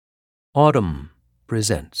Autumn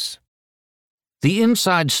presents The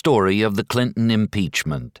Inside Story of the Clinton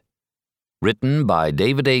Impeachment, written by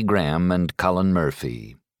David A. Graham and Cullen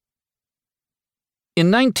Murphy.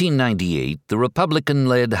 In 1998, the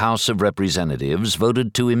Republican-led House of Representatives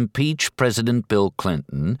voted to impeach President Bill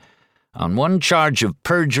Clinton on one charge of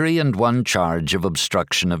perjury and one charge of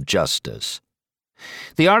obstruction of justice.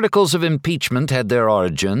 The articles of impeachment had their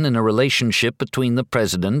origin in a relationship between the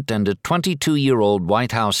president and a 22-year-old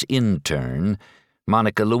White House intern,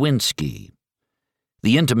 Monica Lewinsky.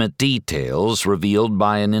 The intimate details, revealed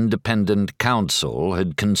by an independent counsel,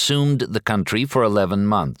 had consumed the country for 11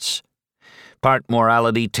 months. Part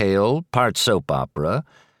morality tale, part soap opera,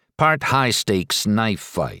 part high-stakes knife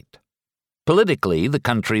fight. Politically, the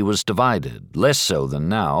country was divided, less so than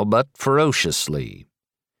now, but ferociously.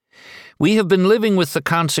 We have been living with the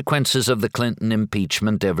consequences of the Clinton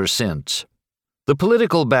impeachment ever since. The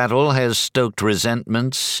political battle has stoked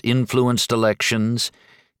resentments, influenced elections,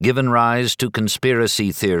 given rise to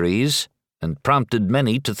conspiracy theories, and prompted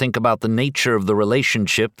many to think about the nature of the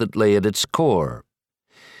relationship that lay at its core.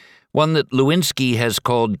 One that Lewinsky has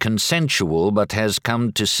called consensual but has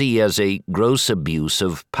come to see as a gross abuse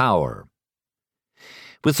of power.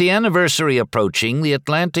 With the anniversary approaching, The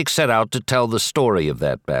Atlantic set out to tell the story of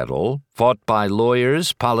that battle, fought by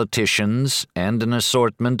lawyers, politicians, and an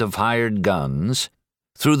assortment of hired guns,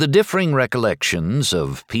 through the differing recollections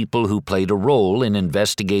of people who played a role in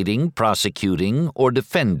investigating, prosecuting, or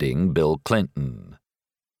defending Bill Clinton.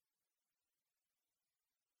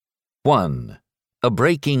 1. A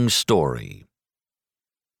Breaking Story.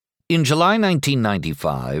 In July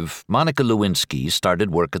 1995, Monica Lewinsky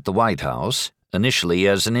started work at the White House, initially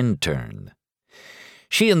as an intern.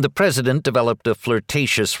 She and the president developed a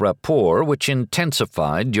flirtatious rapport which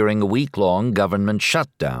intensified during a week-long government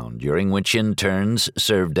shutdown, during which interns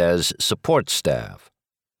served as support staff.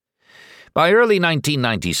 By early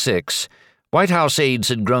 1996, White House aides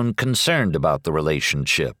had grown concerned about the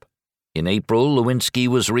relationship. In April, Lewinsky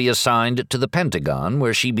was reassigned to the Pentagon,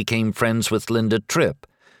 where she became friends with Linda Tripp,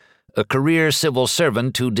 a career civil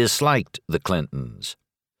servant who disliked the Clintons.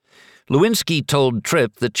 Lewinsky told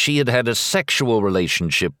Tripp that she had had a sexual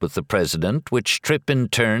relationship with the president, which Tripp in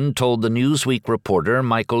turn told the Newsweek reporter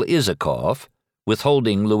Michael Isikoff,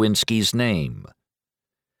 withholding Lewinsky's name.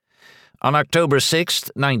 On October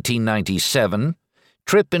 6, 1997,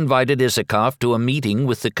 Tripp invited Isikoff to a meeting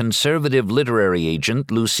with the conservative literary agent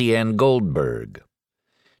Lucianne Goldberg.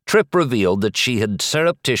 Tripp revealed that she had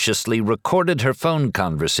surreptitiously recorded her phone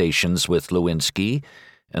conversations with Lewinsky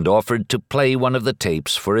and offered to play one of the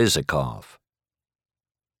tapes for Isikoff.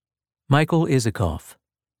 Michael Isikoff.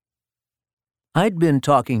 I'd been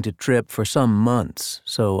talking to Tripp for some months,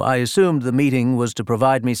 so I assumed the meeting was to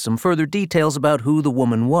provide me some further details about who the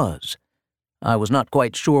woman was. I was not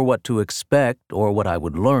quite sure what to expect or what I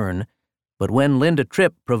would learn, but when Linda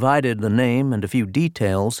Tripp provided the name and a few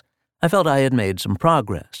details, I felt I had made some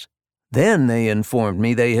progress. Then they informed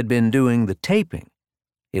me they had been doing the taping.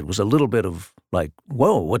 It was a little bit of like,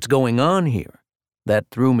 whoa, what's going on here? That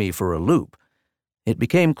threw me for a loop. It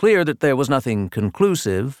became clear that there was nothing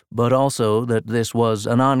conclusive, but also that this was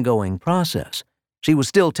an ongoing process. She was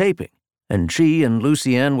still taping, and she and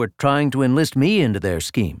Lucianne were trying to enlist me into their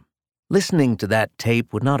scheme. Listening to that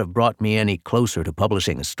tape would not have brought me any closer to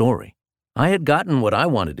publishing a story. I had gotten what I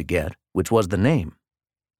wanted to get, which was the name.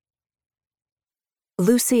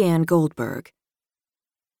 Lucianne Goldberg.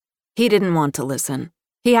 He didn't want to listen.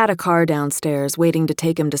 He had a car downstairs waiting to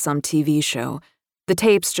take him to some TV show. The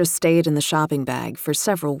tapes just stayed in the shopping bag for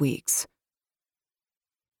several weeks.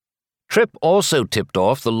 Tripp also tipped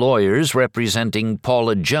off the lawyers representing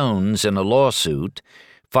Paula Jones in a lawsuit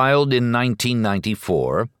filed in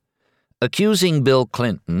 1994, accusing Bill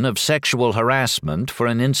Clinton of sexual harassment for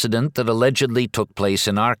an incident that allegedly took place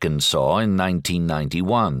in Arkansas in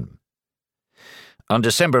 1991. On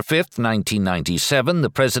December 5, 1997, the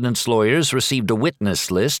president's lawyers received a witness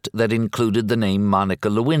list that included the name Monica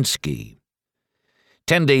Lewinsky.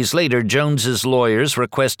 10 days later, Jones's lawyers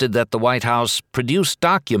requested that the White House produce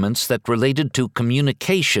documents that related to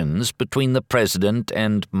communications between the president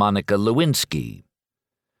and Monica Lewinsky.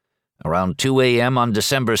 Around 2 a.m. on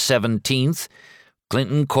December 17th,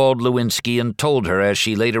 Clinton called Lewinsky and told her, as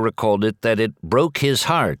she later recalled it, that it broke his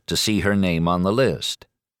heart to see her name on the list.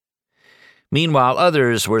 Meanwhile,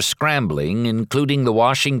 others were scrambling, including the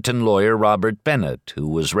Washington lawyer Robert Bennett, who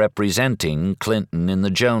was representing Clinton in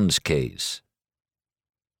the Jones case.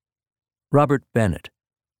 Robert Bennett.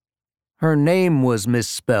 Her name was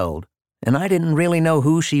misspelled, and I didn't really know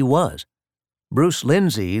who she was. Bruce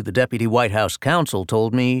Lindsay, the deputy White House counsel,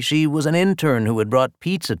 told me she was an intern who had brought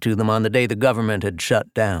pizza to them on the day the government had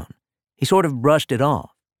shut down. He sort of brushed it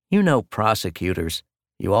off. You know prosecutors.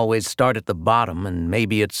 You always start at the bottom, and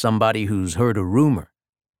maybe it's somebody who's heard a rumor.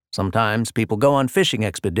 Sometimes people go on fishing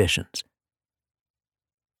expeditions.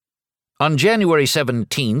 On January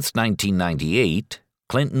 17, 1998,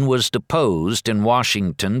 Clinton was deposed in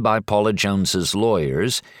Washington by Paula Jones's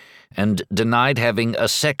lawyers and denied having a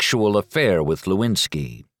sexual affair with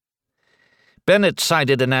Lewinsky. Bennett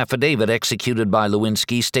cited an affidavit executed by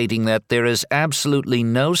Lewinsky stating that there is absolutely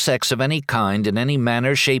no sex of any kind in any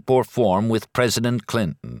manner, shape, or form with President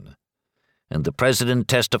Clinton. And the president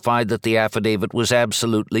testified that the affidavit was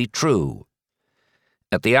absolutely true.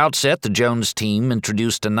 At the outset, the Jones team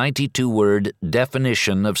introduced a 92-word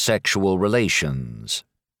definition of sexual relations.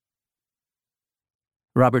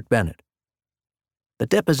 Robert Bennett. The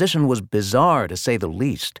deposition was bizarre, to say the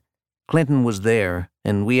least. Clinton was there,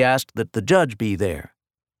 and we asked that the judge be there.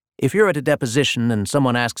 If you're at a deposition and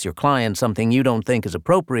someone asks your client something you don't think is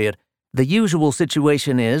appropriate, the usual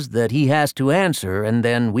situation is that he has to answer, and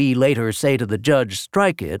then we later say to the judge,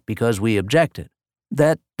 strike it because we objected.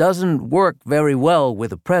 That doesn't work very well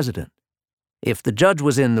with a president. If the judge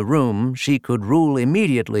was in the room, she could rule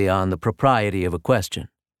immediately on the propriety of a question.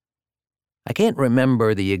 I can't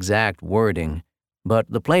remember the exact wording, but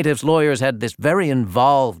the plaintiff's lawyers had this very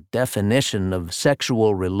involved definition of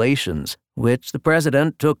sexual relations, which the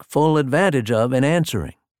president took full advantage of in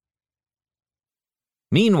answering.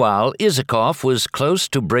 Meanwhile, Isikoff was close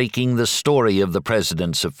to breaking the story of the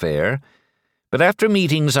president's affair, but after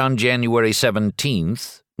meetings on January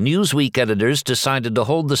 17th, Newsweek editors decided to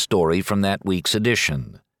hold the story from that week's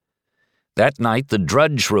edition. That night, the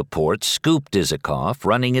Drudge Report scooped Isikoff,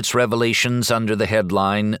 running its revelations under the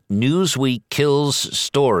headline, Newsweek Kills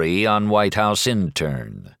Story on White House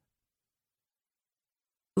Intern.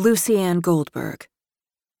 Lucy Ann Goldberg.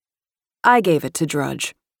 I gave it to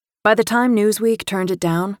Drudge. By the time Newsweek turned it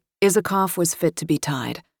down, Isikoff was fit to be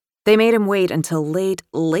tied. They made him wait until late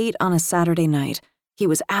on a Saturday night. He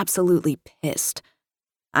was absolutely pissed.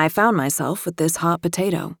 I found myself with this hot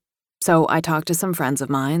potato. So I talked to some friends of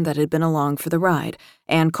mine that had been along for the ride,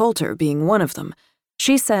 Ann Coulter being one of them.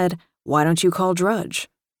 She said, "Why don't you call Drudge?"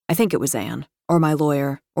 I think it was Ann, or my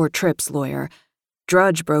lawyer, or Tripp's lawyer.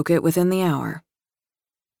 Drudge broke it within the hour.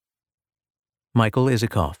 Michael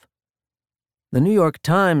Isikoff. The New York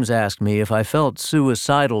Times asked me if I felt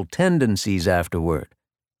suicidal tendencies afterward.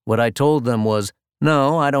 What I told them was,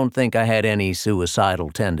 no, I don't think I had any suicidal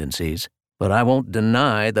tendencies, but I won't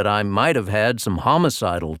deny that I might have had some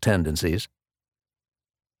homicidal tendencies.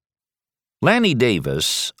 Lanny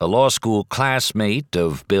Davis, a law school classmate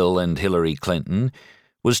of Bill and Hillary Clinton,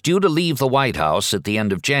 was due to leave the White House at the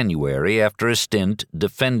end of January after a stint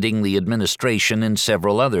defending the administration in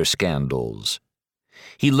several other scandals.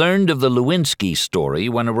 He learned of the Lewinsky story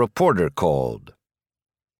when a reporter called.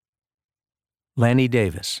 Lanny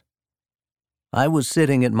Davis. I was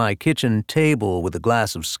sitting at my kitchen table with a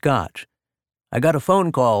glass of scotch. I got a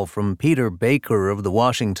phone call from Peter Baker of the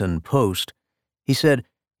Washington Post. He said,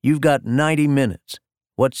 "You've got 90 minutes.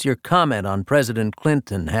 What's your comment on President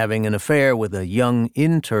Clinton having an affair with a young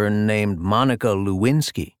intern named Monica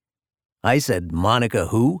Lewinsky?" I said, "Monica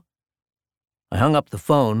who?" I hung up the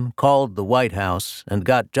phone, called the White House, and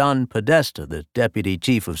got John Podesta, the Deputy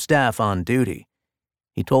Chief of Staff, on duty.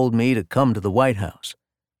 He told me to come to the White House.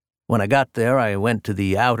 When I got there, I went to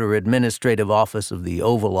the outer administrative office of the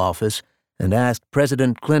Oval Office and asked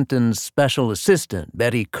President Clinton's special assistant,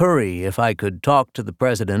 Betty Curry, if I could talk to the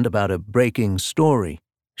president about a breaking story.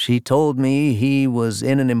 She told me he was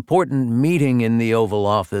in an important meeting in the Oval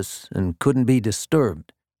Office and couldn't be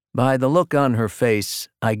disturbed. By the look on her face,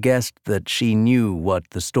 I guessed that she knew what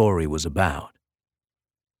the story was about.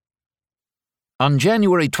 On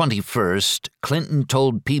January 21st, Clinton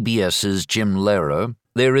told PBS's Jim Lehrer,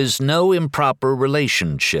 "There is no improper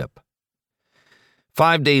relationship."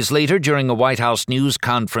 5 days later, during a White House news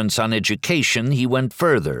conference on education, he went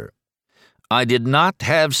further. "I did not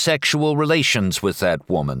have sexual relations with that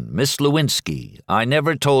woman, Miss Lewinsky. I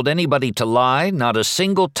never told anybody to lie, not a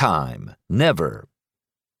single time. Never."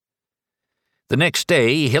 The next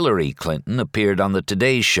day, Hillary Clinton appeared on the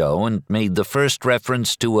Today Show and made the first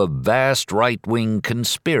reference to a vast right-wing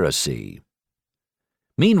conspiracy.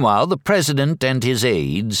 Meanwhile, the president and his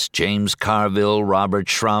aides, James Carville, Robert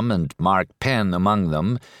Shrum, and Mark Penn among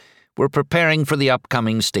them, were preparing for the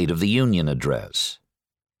upcoming State of the Union address.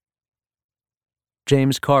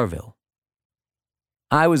 James Carville.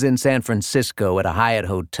 I was in San Francisco at a Hyatt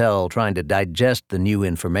hotel trying to digest the new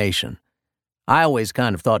information. I always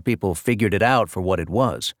kind of thought people figured it out for what it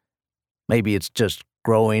was. Maybe it's just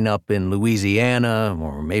growing up in Louisiana,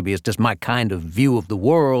 or maybe it's just my kind of view of the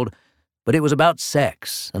world, but it was about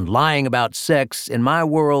sex, and lying about sex in my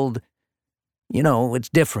world, it's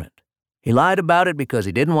different. He lied about it because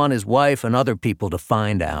he didn't want his wife and other people to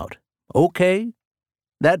find out. Okay?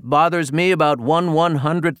 That bothers me about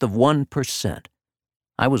 1/100th of 1%.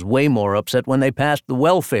 I was way more upset when they passed the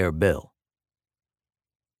welfare bill.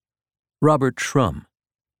 Robert Shrum.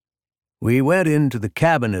 We went into the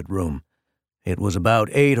cabinet room. It was about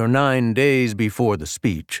 8 or 9 days before the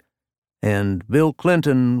speech, and Bill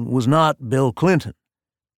Clinton was not Bill Clinton.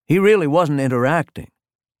 He really wasn't interacting.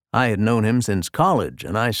 I had known him since college,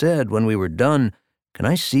 and I said when we were done, "Can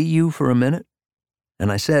I see you for a minute?"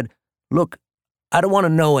 And I said, "Look, I don't want to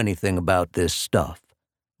know anything about this stuff,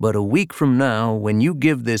 but a week from now, when you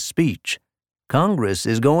give this speech, Congress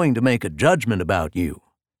is going to make a judgment about you."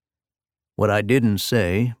 What I didn't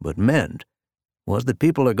say, but meant, was that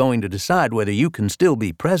people are going to decide whether you can still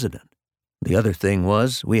be president. The other thing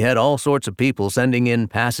was, we had all sorts of people sending in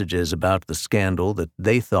passages about the scandal that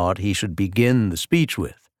they thought he should begin the speech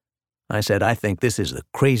with. I said, I think this is the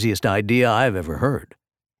craziest idea I've ever heard.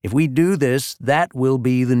 If we do this, that will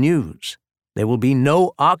be the news. There will be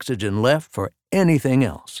no oxygen left for anything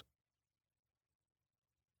else.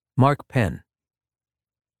 Mark Penn.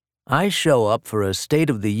 I show up for a State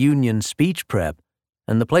of the Union speech prep,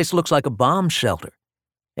 and the place looks like a bomb shelter.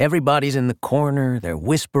 Everybody's in the corner, they're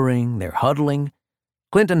whispering, they're huddling.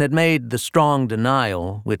 Clinton had made the strong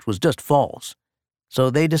denial, which was just false. So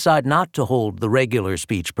they decide not to hold the regular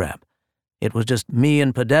speech prep. It was just me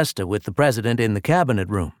and Podesta with the president in the cabinet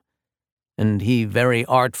room. And he very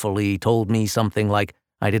artfully told me something like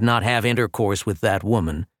I did not have intercourse with that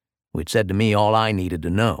woman, which said to me all I needed to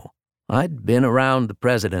know. I'd been around the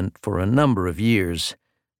president for a number of years.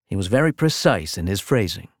 He was very precise in his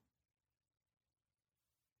phrasing.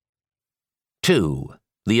 2.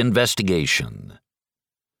 The investigation.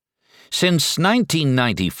 Since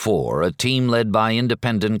 1994, a team led by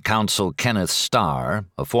independent counsel Kenneth Starr,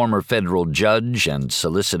 a former federal judge and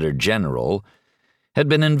Solicitor General, had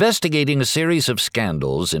been investigating a series of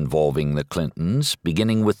scandals involving the Clintons,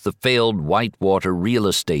 beginning with the failed Whitewater real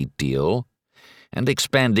estate deal and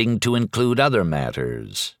expanding to include other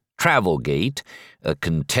matters: Travelgate, a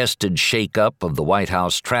contested shakeup of the White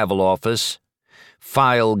House Travel Office;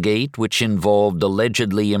 Filegate, which involved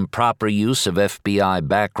allegedly improper use of FBI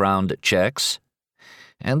background checks;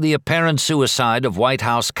 and the apparent suicide of White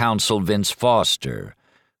House counsel Vince Foster,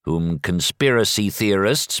 whom conspiracy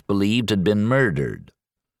theorists believed had been murdered.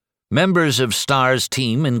 Members of Starr's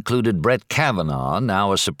team included Brett Kavanaugh,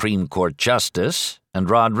 now a Supreme Court Justice, and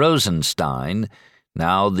Rod Rosenstein,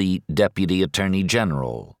 now the Deputy Attorney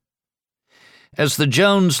General. As the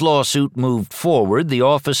Jones lawsuit moved forward, the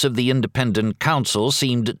Office of the Independent Counsel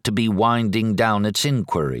seemed to be winding down its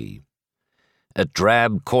inquiry. At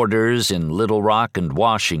drab quarters in Little Rock and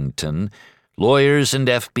Washington, lawyers and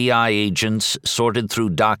FBI agents sorted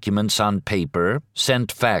through documents on paper,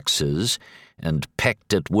 sent faxes, and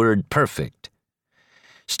pecked at WordPerfect.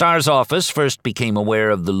 Starr's office first became aware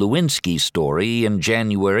of the Lewinsky story in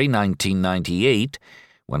January 1998,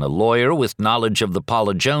 when a lawyer with knowledge of the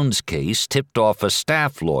Paula Jones case tipped off a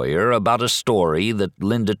staff lawyer about a story that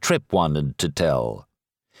Linda Tripp wanted to tell.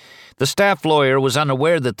 The staff lawyer was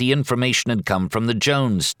unaware that the information had come from the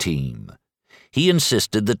Jones team. He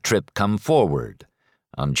insisted that Tripp come forward.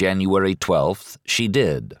 On January 12th, she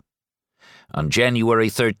did. On January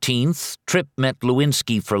 13th, Tripp met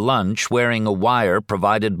Lewinsky for lunch wearing a wire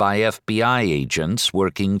provided by FBI agents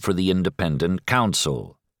working for the independent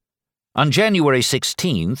counsel. On January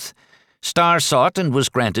 16th, Starr sought and was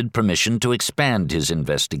granted permission to expand his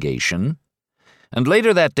investigation, and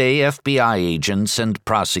later that day FBI agents and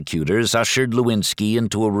prosecutors ushered Lewinsky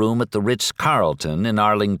into a room at the Ritz-Carlton in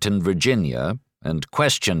Arlington, Virginia, and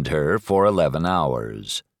questioned her for 11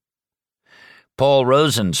 hours. Paul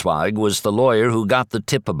Rosenzweig was the lawyer who got the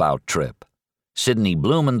tip about Tripp. Sidney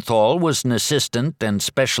Blumenthal was an assistant and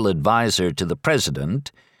special advisor to the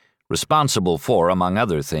president, responsible for, among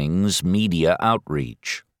other things, media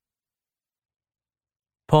outreach.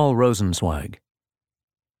 Paul Rosenzweig.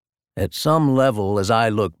 At some level, as I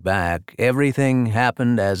look back, everything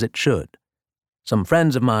happened as it should. Some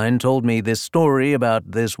friends of mine told me this story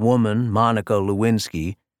about this woman, Monica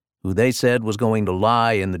Lewinsky, who they said was going to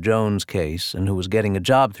lie in the Jones case and who was getting a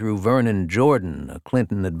job through Vernon Jordan, a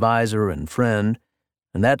Clinton advisor and friend,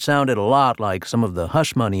 and that sounded a lot like some of the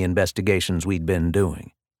hush money investigations we'd been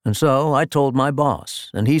doing. And so I told my boss,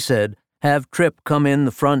 and he said, have Tripp come in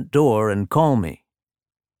the front door and call me.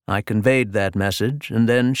 I conveyed that message, and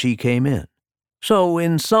then she came in. So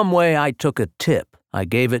in some way I took a tip. I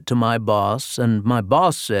gave it to my boss, and my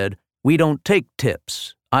boss said, we don't take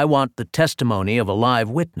tips. I want the testimony of a live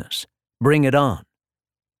witness. Bring it on.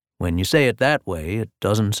 When you say it that way, it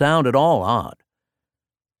doesn't sound at all odd.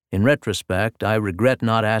 In retrospect, I regret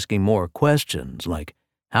not asking more questions like,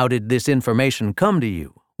 how did this information come to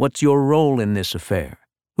you? What's your role in this affair?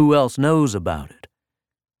 Who else knows about it?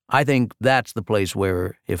 I think that's the place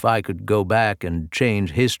where, if I could go back and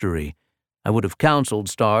change history, I would have counseled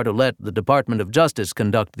Starr to let the Department of Justice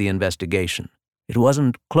conduct the investigation. It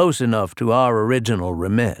wasn't close enough to our original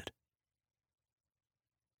remit.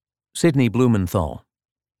 Sidney Blumenthal.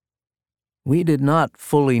 We did not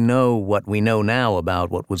fully know what we know now about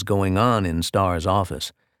what was going on in Starr's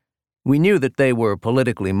office. We knew that they were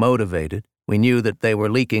politically motivated. We knew that they were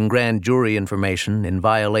leaking grand jury information in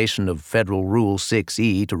violation of Federal Rule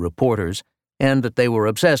 6E to reporters, and that they were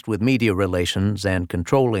obsessed with media relations and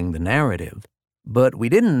controlling the narrative. But we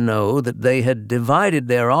didn't know that they had divided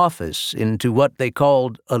their office into what they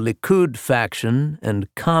called a Likud faction and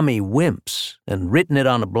commie wimps, and written it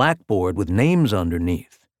on a blackboard with names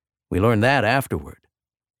underneath. We learned that afterward.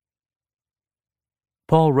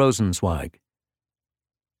 Paul Rosenzweig.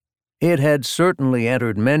 It had certainly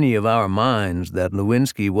entered many of our minds that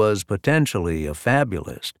Lewinsky was potentially a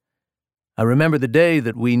fabulist. I remember the day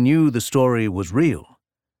that we knew the story was real.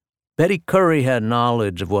 Betty Curry had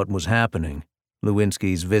knowledge of what was happening,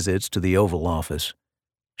 Lewinsky's visits to the Oval Office.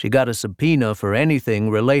 She got a subpoena for anything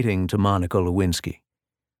relating to Monica Lewinsky.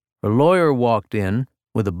 Her lawyer walked in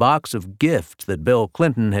with a box of gifts that Bill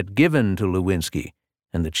Clinton had given to Lewinsky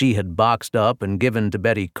and that she had boxed up and given to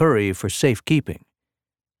Betty Curry for safekeeping.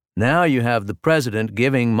 Now you have the president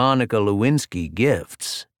giving Monica Lewinsky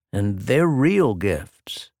gifts, and they're real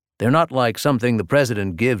gifts. They're not like something the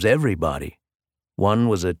president gives everybody. One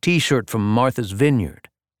was a T-shirt from Martha's Vineyard.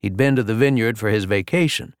 He'd been to the vineyard for his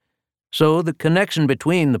vacation. So the connection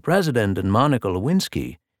between the president and Monica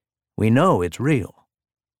Lewinsky, we know it's real.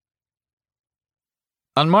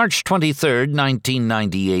 On March 23,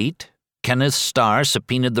 1998, Kenneth Starr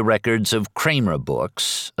subpoenaed the records of Kramer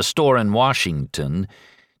Books, a store in Washington,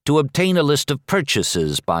 to obtain a list of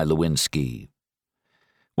purchases by Lewinsky.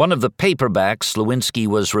 One of the paperbacks Lewinsky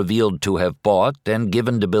was revealed to have bought and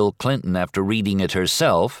given to Bill Clinton after reading it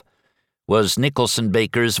herself was Nicholson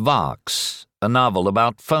Baker's Vox, a novel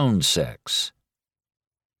about phone sex.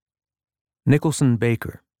 Nicholson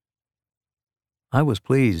Baker. I was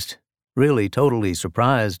pleased, really totally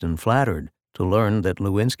surprised and flattered to learn that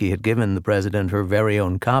Lewinsky had given the president her very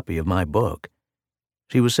own copy of my book.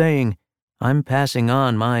 She was saying, I'm passing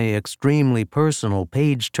on my extremely personal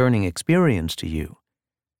page-turning experience to you.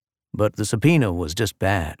 But the subpoena was just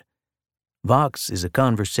bad. Vox is a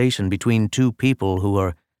conversation between two people who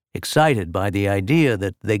are excited by the idea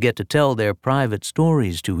that they get to tell their private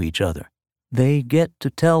stories to each other. They get to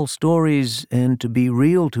tell stories and to be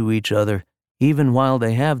real to each other, even while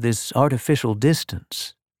they have this artificial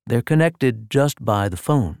distance. They're connected just by the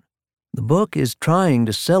phone. The book is trying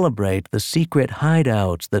to celebrate the secret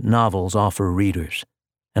hideouts that novels offer readers,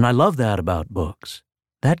 and I love that about books.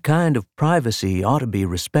 That kind of privacy ought to be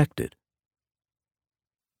respected.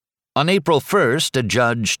 On April 1st, a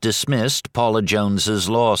judge dismissed Paula Jones's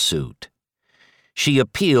lawsuit. She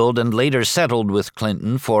appealed and later settled with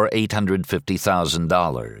Clinton for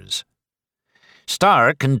 $850,000.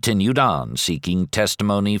 Starr continued on, seeking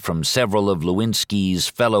testimony from several of Lewinsky's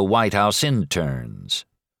fellow White House interns.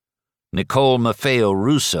 Nicole Maffeo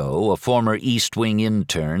Russo, a former East Wing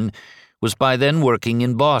intern, was by then working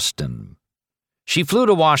in Boston. She flew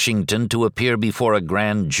to Washington to appear before a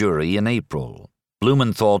grand jury in April.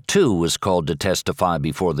 Blumenthal, too, was called to testify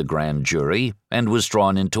before the grand jury and was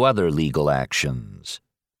drawn into other legal actions.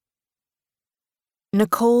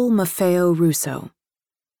 Nicole Maffeo Russo.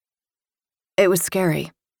 It was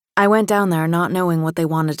scary. I went down there not knowing what they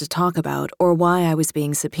wanted to talk about or why I was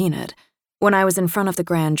being subpoenaed. When I was in front of the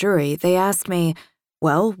grand jury, they asked me,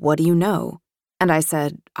 "Well, what do you know?" And I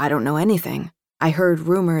said, "I don't know anything. I heard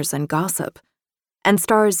rumors and gossip." And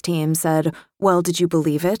Starr's team said, "Well, did you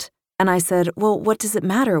believe it?" And I said, "Well, what does it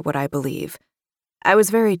matter what I believe?" I was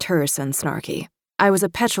very terse and snarky. I was a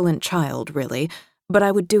petulant child, really, but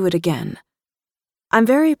I would do it again. I'm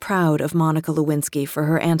very proud of Monica Lewinsky for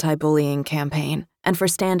her anti-bullying campaign and for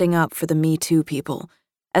standing up for the Me Too people.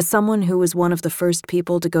 As someone who was one of the first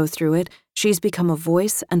people to go through it, she's become a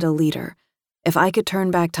voice and a leader. If I could turn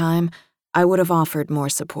back time, I would have offered more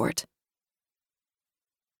support.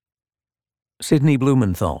 Sidney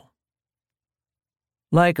Blumenthal.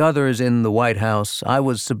 Like others in the White House, I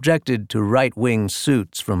was subjected to right-wing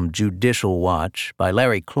suits from Judicial Watch by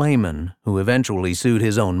Larry Klayman, who eventually sued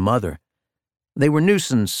his own mother. They were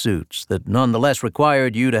nuisance suits that nonetheless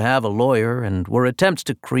required you to have a lawyer and were attempts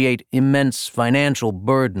to create immense financial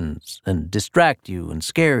burdens and distract you and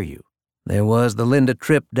scare you. There was the Linda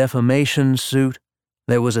Tripp defamation suit.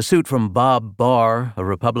 There was a suit from Bob Barr, a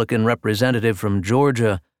Republican representative from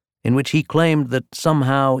Georgia, in which he claimed that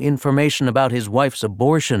somehow information about his wife's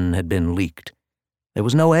abortion had been leaked. There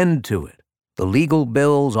was no end to it. The legal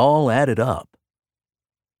bills all added up.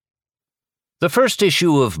 The first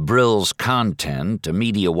issue of Brill's Content, a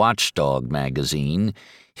media watchdog magazine,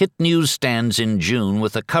 hit newsstands in June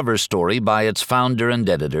with a cover story by its founder and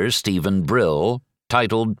editor, Stephen Brill,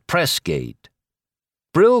 titled Pressgate.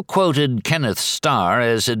 Brill quoted Kenneth Starr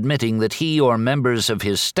as admitting that he or members of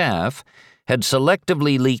his staff had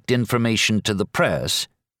selectively leaked information to the press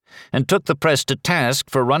and took the press to task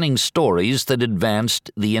for running stories that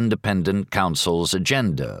advanced the independent counsel's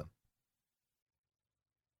agenda.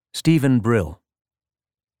 Stephen Brill.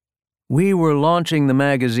 We were launching the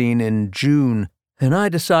magazine in June, and I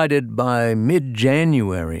decided by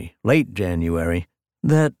mid-January, late January,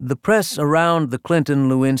 that the press around the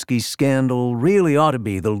Clinton-Lewinsky scandal really ought to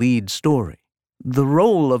be the lead story. The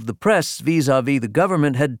role of the press vis-à-vis the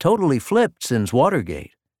government had totally flipped since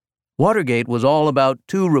Watergate. Watergate was all about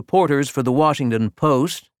 2 reporters for the Washington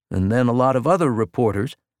Post, and then a lot of other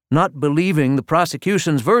reporters, not believing the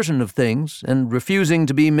prosecution's version of things and refusing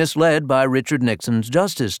to be misled by Richard Nixon's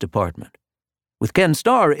Justice Department. With Ken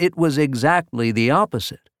Starr, it was exactly the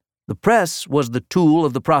opposite. The press was the tool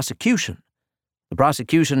of the prosecution. The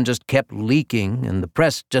prosecution just kept leaking, and the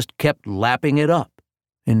press just kept lapping it up.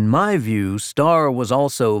 In my view, Starr was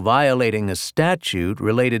also violating a statute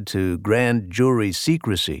related to grand jury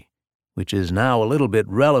secrecy, which is now a little bit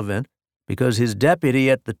relevant because his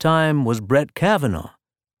deputy at the time was Brett Kavanaugh,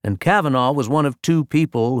 and Kavanaugh was one of 2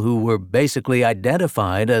 people who were basically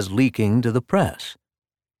identified as leaking to the press.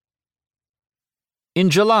 In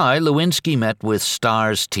July, Lewinsky met with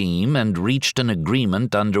Starr's team and reached an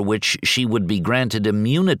agreement under which she would be granted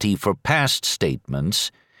immunity for past statements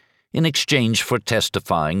in exchange for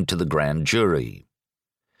testifying to the grand jury.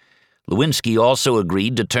 Lewinsky also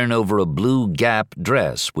agreed to turn over a blue Gap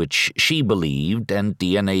dress, which she believed, and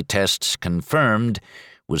DNA tests confirmed,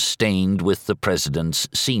 was stained with the president's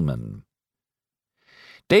semen.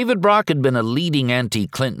 David Brock had been a leading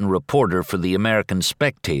anti-Clinton reporter for the American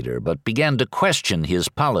Spectator, but began to question his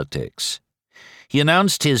politics. He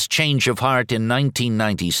announced his change of heart in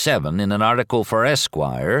 1997 in an article for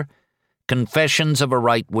Esquire, Confessions of a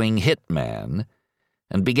Right-Wing Hitman,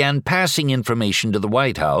 and began passing information to the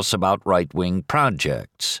White House about right-wing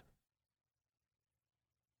projects.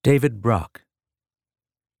 David Brock.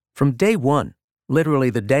 From day one, literally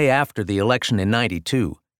the day after the election in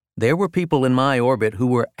 '92, there were people in my orbit who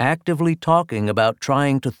were actively talking about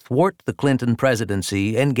trying to thwart the Clinton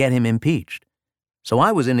presidency and get him impeached. So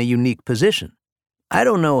I was in a unique position. I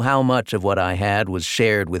don't know how much of what I had was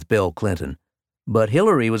shared with Bill Clinton, but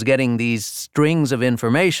Hillary was getting these strings of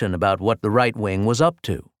information about what the right wing was up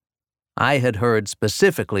to. I had heard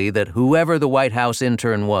specifically that whoever the White House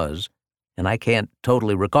intern was, and I can't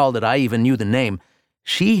totally recall that I even knew the name,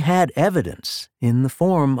 she had evidence in the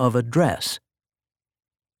form of a dress.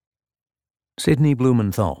 Sidney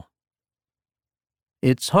Blumenthal.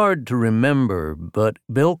 It's hard to remember, but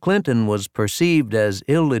Bill Clinton was perceived as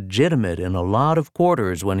illegitimate in a lot of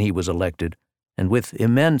quarters when he was elected, and with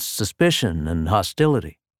immense suspicion and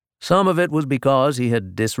hostility. Some of it was because he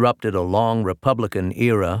had disrupted a long Republican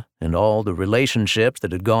era and all the relationships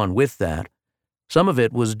that had gone with that. Some of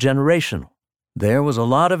it was generational. There was a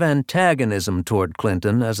lot of antagonism toward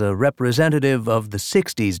Clinton as a representative of the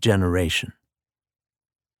 '60s generation.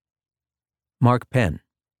 Mark Penn.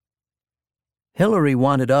 Hillary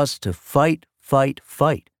wanted us to fight, fight,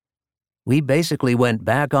 fight. We basically went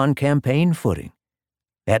back on campaign footing.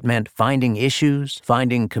 That meant finding issues,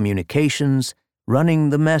 finding communications,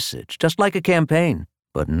 running the message, just like a campaign,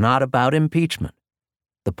 but not about impeachment.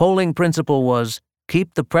 The polling principle was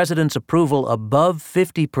keep the president's approval above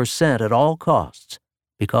 50% at all costs,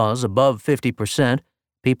 because above 50%,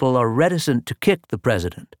 people are reticent to kick the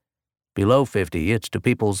president. Below 50, it's to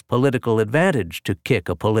people's political advantage to kick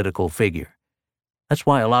a political figure. That's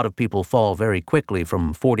why a lot of people fall very quickly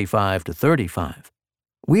from 45 to 35.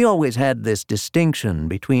 We always had this distinction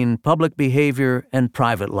between public behavior and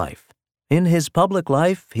private life. In his public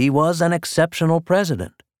life, he was an exceptional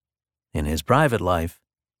president. In his private life,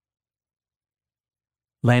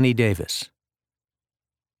 Lanny Davis.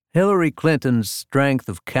 Hillary Clinton's strength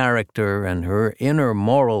of character and her inner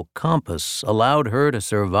moral compass allowed her to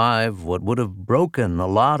survive what would have broken a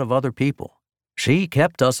lot of other people. She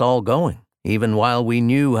kept us all going, even while we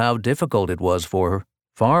knew how difficult it was for her,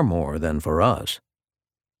 far more than for us.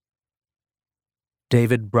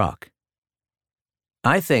 David Brock.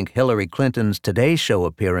 I think Hillary Clinton's Today Show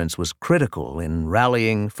appearance was critical in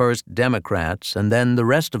rallying first Democrats and then the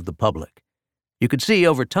rest of the public. You could see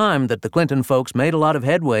over time that the Clinton folks made a lot of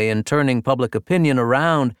headway in turning public opinion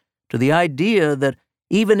around to the idea that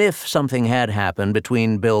even if something had happened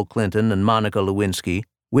between Bill Clinton and Monica Lewinsky,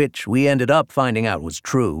 which we ended up finding out was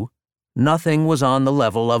true, nothing was on the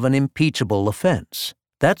level of an impeachable offense.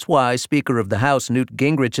 That's why Speaker of the House Newt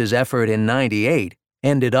Gingrich's effort in '98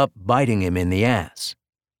 ended up biting him in the ass.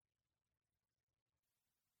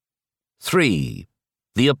 3.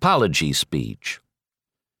 The Apology Speech.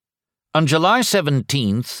 On July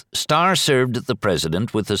 17th, Starr served the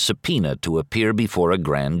president with a subpoena to appear before a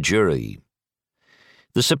grand jury.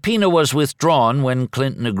 The subpoena was withdrawn when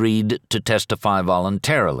Clinton agreed to testify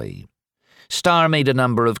voluntarily. Starr made a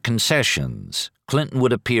number of concessions. Clinton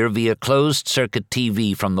would appear via closed-circuit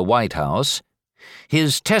TV from the White House.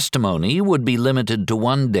 His testimony would be limited to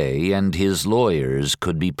 1 day, and his lawyers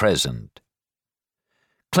could be present.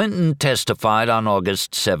 Clinton testified on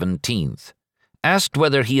August 17th. Asked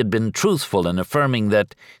whether he had been truthful in affirming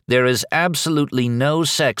that there is absolutely no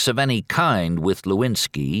sex of any kind with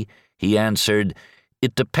Lewinsky, he answered,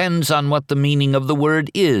 "It depends on what the meaning of the word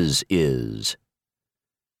is."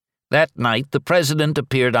 That night, the president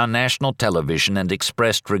appeared on national television and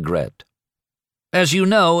expressed regret. As you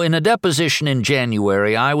know, in a deposition in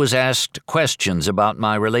January, I was asked questions about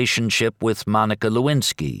my relationship with Monica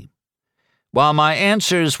Lewinsky. While my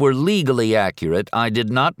answers were legally accurate, I did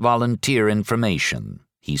not volunteer information,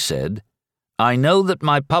 he said. I know that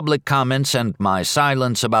my public comments and my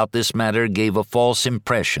silence about this matter gave a false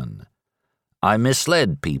impression. I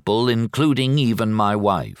misled people, including even my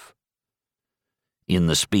wife. In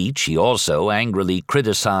the speech, he also angrily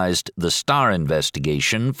criticized the Starr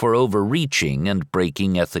investigation for overreaching and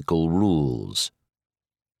breaking ethical rules.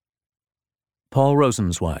 Paul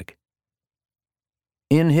Rosenzweig.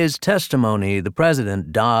 In his testimony, the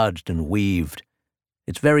president dodged and weaved.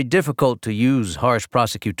 It's very difficult to use harsh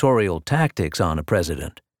prosecutorial tactics on a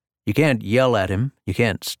president. You can't yell at him, you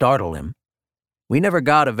can't startle him. We never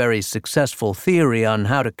got a very successful theory on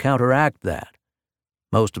how to counteract that.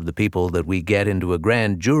 Most of the people that we get into a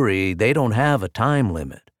grand jury, they don't have a time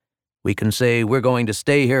limit. We can say, we're going to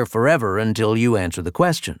stay here forever until you answer the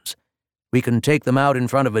questions. We can take them out in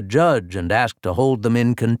front of a judge and ask to hold them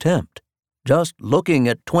in contempt. Just looking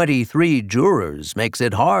at 23 jurors makes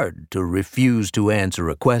it hard to refuse to answer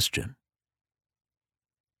a question.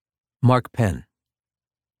 Mark Penn.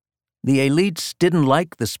 The elites didn't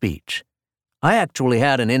like the speech. I actually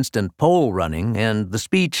had an instant poll running, and the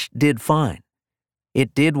speech did fine.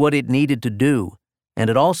 It did what it needed to do, and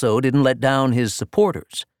it also didn't let down his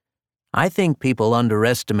supporters. I think people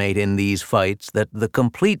underestimate in these fights that the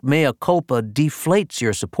complete mea culpa deflates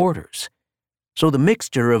your supporters. So the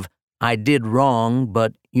mixture of I did wrong,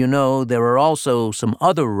 but, there are also some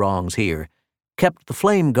other wrongs here, kept the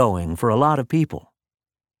flame going for a lot of people.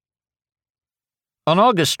 On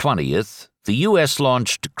August 20th, the U.S.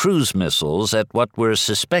 launched cruise missiles at what were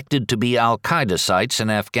suspected to be al-Qaeda sites in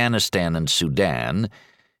Afghanistan and Sudan,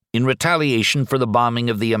 in retaliation for the bombing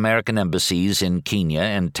of the American embassies in Kenya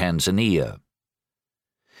and Tanzania.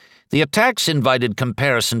 The attacks invited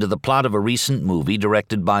comparison to the plot of a recent movie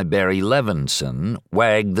directed by Barry Levinson,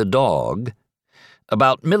 Wag the Dog,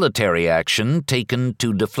 about military action taken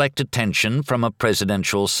to deflect attention from a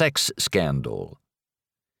presidential sex scandal.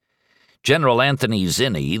 General Anthony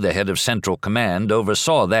Zinni, the head of Central Command,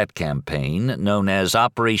 oversaw that campaign, known as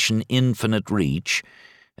Operation Infinite Reach,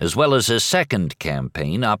 as well as a second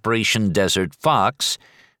campaign, Operation Desert Fox,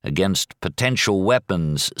 against potential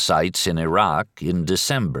weapons sites in Iraq in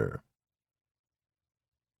December.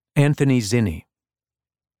 Anthony Zinni.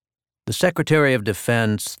 The Secretary of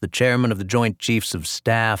Defense, the Chairman of the Joint Chiefs of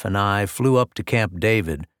Staff, and I flew up to Camp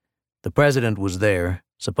David. The President was there,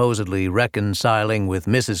 supposedly reconciling with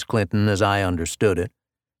Mrs. Clinton as I understood it.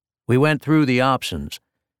 We went through the options,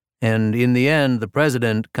 and in the end the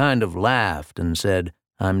President kind of laughed and said,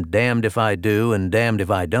 I'm damned if I do and damned if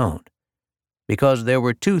I don't. Because there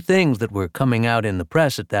were two things that were coming out in the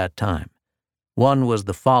press at that time. One was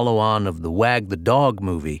the follow-on of the Wag the Dog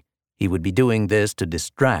movie. He would be doing this to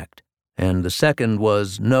distract. And the second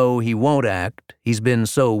was, no, he won't act. He's been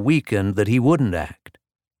so weakened that he wouldn't act.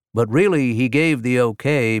 But really, he gave the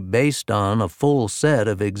okay based on a full set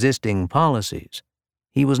of existing policies.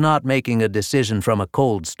 He was not making a decision from a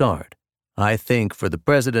cold start. I think for the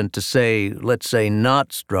president to say, let's say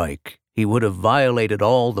not strike, he would have violated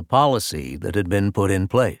all the policy that had been put in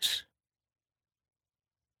place.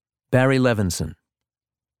 Barry Levinson.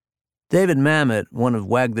 David Mamet, one of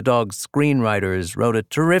Wag the Dog's screenwriters, wrote a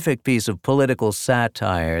terrific piece of political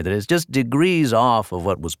satire that is just degrees off of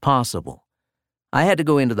what was possible. I had to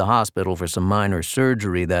go into the hospital for some minor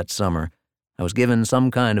surgery that summer. I was given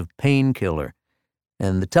some kind of painkiller,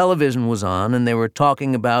 and the television was on, and they were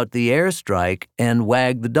talking about the airstrike and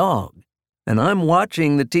Wag the Dog. And I'm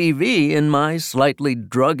watching the TV in my slightly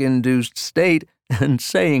drug-induced state and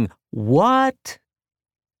saying, "What?"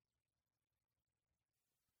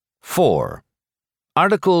 4.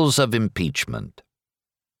 Articles of Impeachment.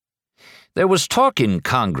 There was talk in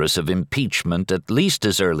Congress of impeachment at least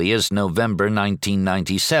as early as November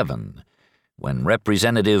 1997, when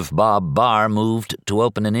Representative Bob Barr moved to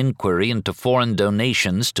open an inquiry into foreign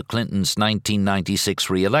donations to Clinton's 1996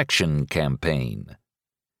 re-election campaign.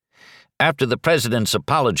 After the president's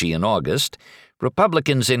apology in August,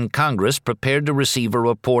 Republicans in Congress prepared to receive a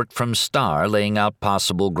report from Starr laying out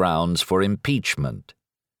possible grounds for impeachment.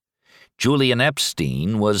 Julian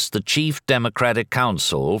Epstein was the chief Democratic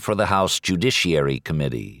counsel for the House Judiciary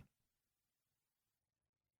Committee.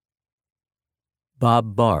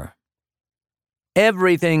 Bob Barr.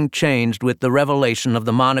 Everything changed with the revelation of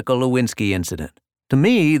the Monica Lewinsky incident. To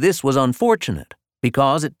me, this was unfortunate,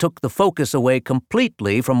 because it took the focus away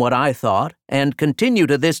completely from what I thought, and continue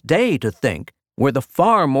to this day to think, were the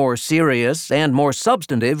far more serious and more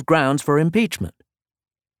substantive grounds for impeachment.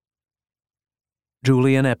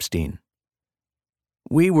 Julian Epstein.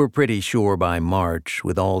 We were pretty sure by March,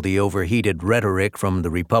 with all the overheated rhetoric from the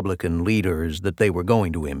Republican leaders, that they were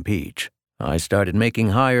going to impeach. I started making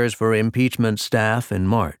hires for impeachment staff in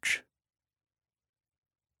March.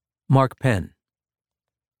 Mark Penn.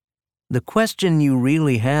 The question you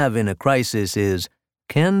really have in a crisis is,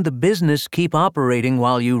 can the business keep operating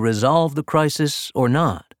while you resolve the crisis or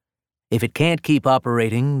not? If it can't keep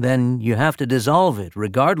operating, then you have to dissolve it,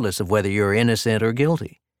 regardless of whether you're innocent or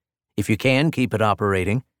guilty. If you can keep it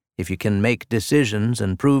operating, if you can make decisions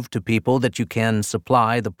and prove to people that you can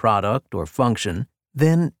supply the product or function,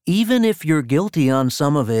 then even if you're guilty on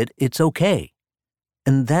some of it, it's okay.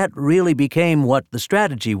 And that really became what the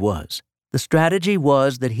strategy was. The strategy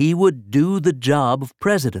was that he would do the job of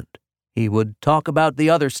president. He would talk about the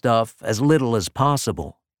other stuff as little as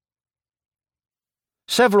possible.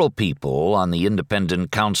 Several people on the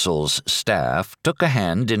independent counsel's staff took a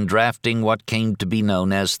hand in drafting what came to be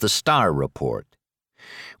known as the Starr Report,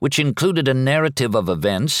 which included a narrative of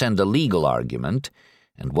events and a legal argument,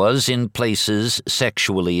 and was in places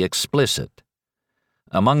sexually explicit.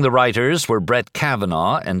 Among the writers were Brett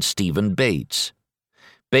Kavanaugh and Stephen Bates.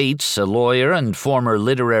 Bates, a lawyer and former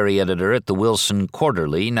literary editor at the Wilson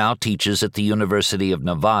Quarterly, now teaches at the University of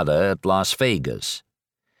Nevada at Las Vegas.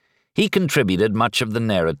 He contributed much of the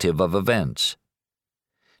narrative of events.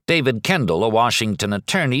 David Kendall, a Washington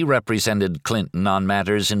attorney, represented Clinton on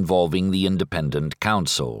matters involving the independent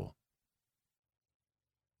counsel.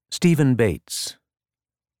 Stephen Bates.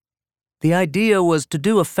 The idea was to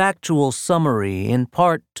do a factual summary, in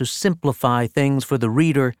part to simplify things for the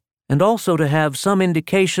reader, and also to have some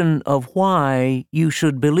indication of why you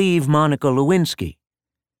should believe Monica Lewinsky.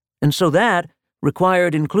 And so that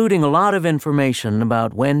required including a lot of information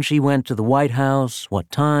about when she went to the White House, what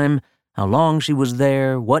time, how long she was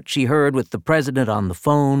there, what she heard with the president on the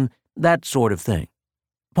phone, that sort of thing.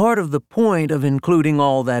 Part of the point of including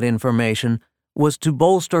all that information was to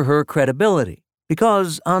bolster her credibility,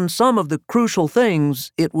 because on some of the crucial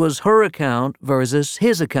things, it was her account versus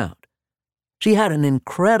his account. She had an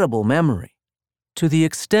incredible memory. To the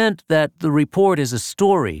extent that the report is a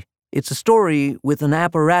story, it's a story with an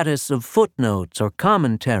apparatus of footnotes or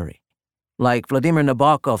commentary, like Vladimir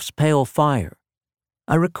Nabokov's Pale Fire.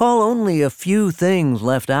 I recall only a few things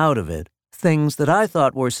left out of it, things that I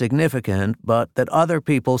thought were significant but that other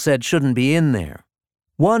people said shouldn't be in there.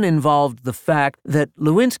 One involved the fact that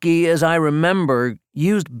Lewinsky, as I remember,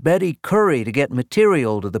 used Betty Curry to get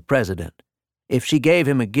material to the president. If she gave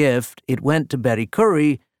him a gift, it went to Betty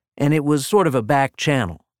Curry, and it was sort of a back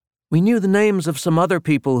channel. We knew the names of some other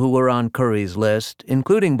people who were on Curry's list,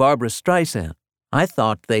 including Barbra Streisand. I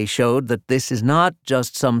thought they showed that this is not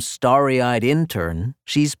just some starry-eyed intern.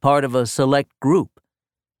 She's part of a select group.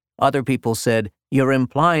 Other people said, "You're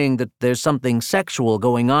implying that there's something sexual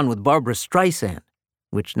going on with Barbra Streisand,"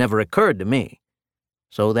 which never occurred to me.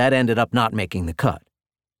 So that ended up not making the cut.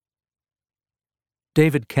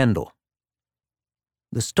 David Kendall.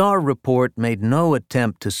 The Starr Report made no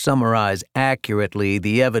attempt to summarize accurately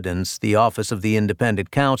the evidence the Office of the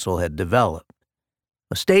Independent Counsel had developed.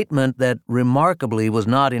 A statement that remarkably was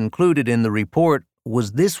not included in the report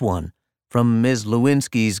was this one from Ms.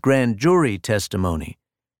 Lewinsky's grand jury testimony.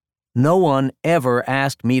 "No one ever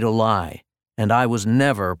asked me to lie, and I was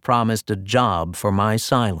never promised a job for my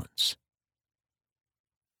silence.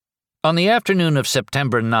 On the afternoon of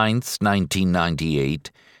September 9th,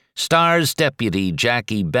 1998, Starr's deputy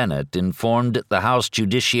Jackie Bennett informed the House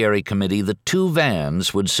Judiciary Committee that 2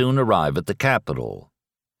 vans would soon arrive at the Capitol.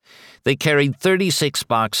 They carried 36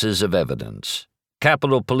 boxes of evidence.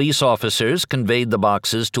 Capitol police officers conveyed the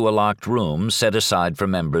boxes to a locked room set aside for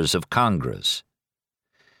members of Congress.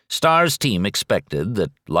 Starr's team expected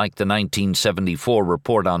that, like the 1974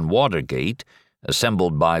 report on Watergate,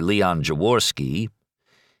 assembled by Leon Jaworski,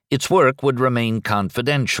 its work would remain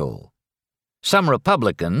confidential. Some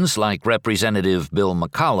Republicans, like Representative Bill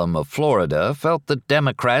McCollum of Florida, felt that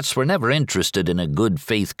Democrats were never interested in a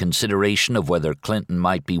good-faith consideration of whether Clinton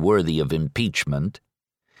might be worthy of impeachment.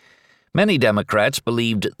 Many Democrats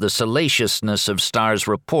believed the salaciousness of Starr's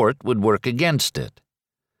report would work against it.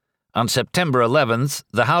 On September 11th,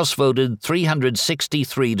 the House voted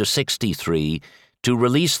 363 to 63 to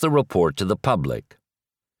release the report to the public.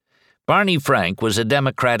 Barney Frank was a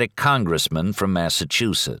Democratic congressman from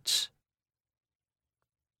Massachusetts.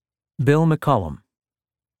 Bill McCollum.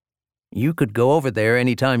 You could go over there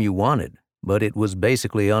any time you wanted, but it was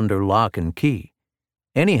basically under lock and key.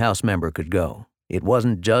 Any House member could go. It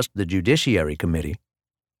wasn't just the Judiciary Committee.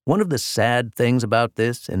 One of the sad things about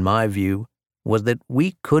this, in my view, was that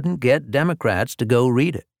we couldn't get Democrats to go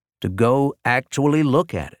read it, to go actually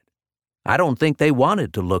look at it. I don't think they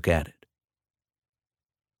wanted to look at it.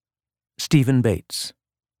 Stephen Bates.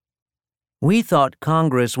 We thought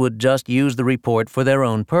Congress would just use the report for their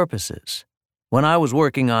own purposes. When I was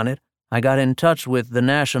working on it, I got in touch with the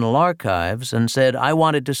National Archives and said I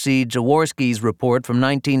wanted to see Jaworski's report from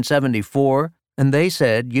 1974, and they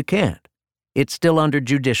said you can't. It's still under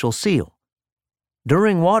judicial seal.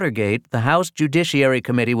 During Watergate, the House Judiciary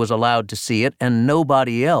Committee was allowed to see it and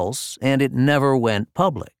nobody else, and it never went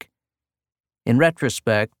public. In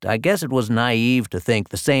retrospect, I guess it was naive to think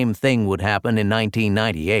the same thing would happen in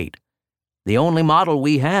 1998. The only model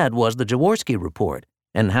we had was the Jaworski report,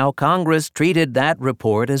 and how Congress treated that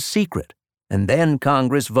report as secret, and then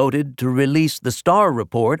Congress voted to release the Starr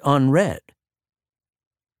report unread.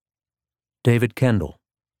 David Kendall.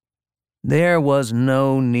 There was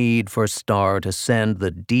no need for Starr to send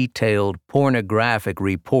the detailed pornographic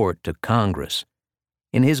report to Congress.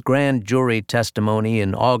 In his grand jury testimony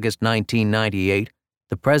in August 1998,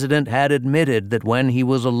 the president had admitted that when he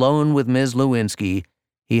was alone with Ms. Lewinsky,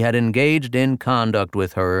 he had engaged in conduct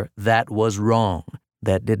with her that was wrong,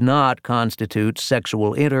 that did not constitute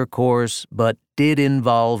sexual intercourse, but did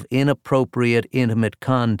involve inappropriate intimate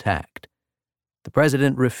contact. The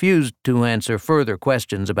president refused to answer further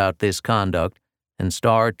questions about this conduct, and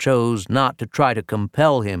Starr chose not to try to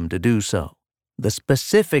compel him to do so. The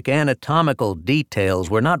specific anatomical details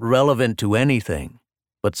were not relevant to anything,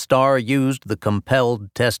 but Starr used the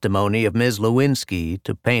compelled testimony of Ms. Lewinsky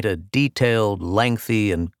to paint a detailed,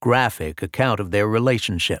 lengthy, and graphic account of their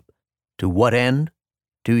relationship. To what end?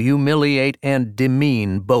 To humiliate and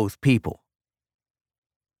demean both people.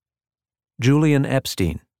 Julian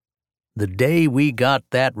Epstein. The day we got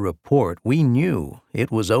that report, we knew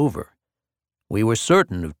it was over. We were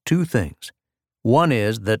certain of 2 things. One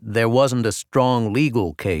is that there wasn't a strong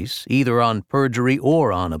legal case, either on perjury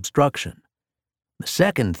or on obstruction. The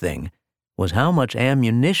second thing was how much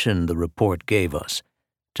ammunition the report gave us.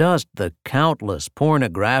 Just the countless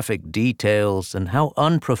pornographic details and how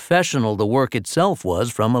unprofessional the work itself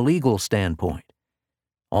was from a legal standpoint.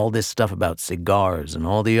 All this stuff about cigars and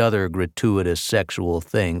all the other gratuitous sexual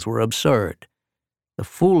things were absurd. The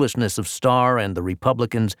foolishness of Starr and the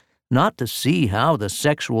Republicans not to see how the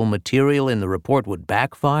sexual material in the report would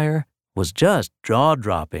backfire was just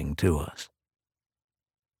jaw-dropping to us.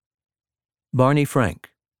 Barney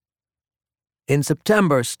Frank. In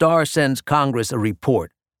September, Starr sends Congress a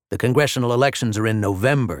report. The congressional elections are in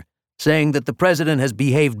November, saying that the president has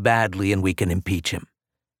behaved badly and we can impeach him.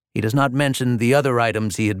 He does not mention the other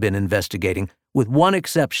items he had been investigating, with one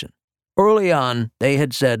exception. Early on, they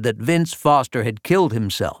had said that Vince Foster had killed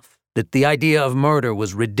himself, that the idea of murder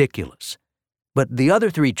was ridiculous. But the other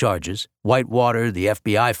 3 charges, Whitewater, the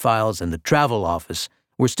FBI files, and the travel office,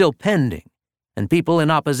 were still pending, and people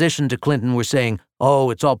in opposition to Clinton were saying, oh,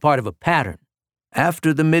 it's all part of a pattern.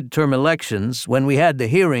 After the midterm elections, when we had the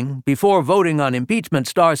hearing, before voting on impeachment,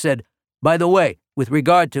 Starr said, by the way, with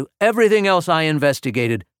regard to everything else I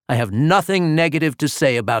investigated, I have nothing negative to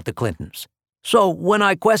say about the Clintons. So when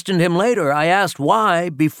I questioned him later, I asked why,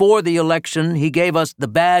 before the election, he gave us the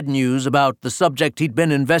bad news about the subject he'd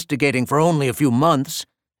been investigating for only a few months,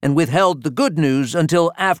 and withheld the good news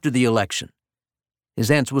until after the election.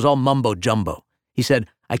 His answer was all mumbo-jumbo. He said,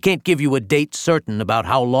 I can't give you a date certain about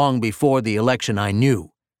how long before the election I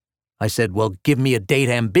knew. I said, well, give me a date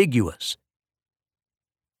ambiguous.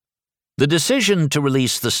 The decision to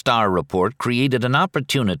release the Starr Report created an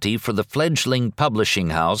opportunity for the fledgling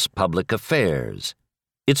publishing house Public Affairs.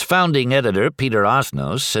 Its founding editor, Peter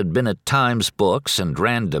Osnos, had been at Times Books and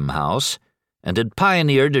Random House and had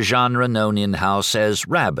pioneered a genre known in-house as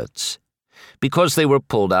rabbits, because they were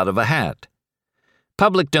pulled out of a hat.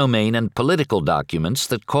 Public domain and political documents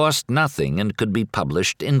that cost nothing and could be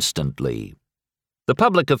published instantly. The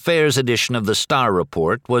Public Affairs edition of the Starr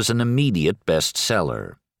Report was an immediate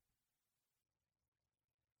bestseller.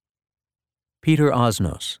 Peter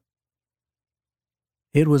Osnos.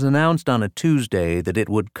 It was announced on a Tuesday that it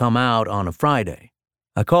would come out on a Friday.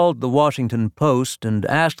 I called the Washington Post and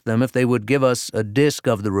asked them if they would give us a disc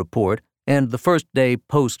of the report and the first-day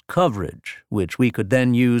Post coverage, which we could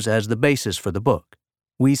then use as the basis for the book.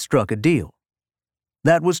 We struck a deal.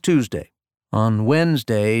 That was Tuesday. On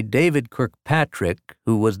Wednesday, David Kirkpatrick,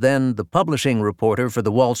 who was then the publishing reporter for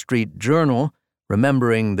the Wall Street Journal,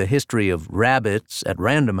 remembering the history of rabbits at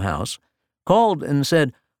Random House, called and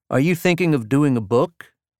said, "Are you thinking of doing a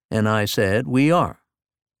book?" And I said, "We are."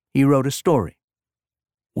 He wrote a story.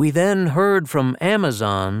 We then heard from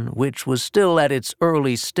Amazon, which was still at its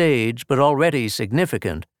early stage but already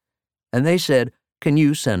significant, and they said, "Can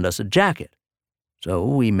you send us a jacket?" So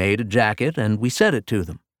we made a jacket and we sent it to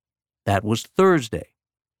them. That was Thursday.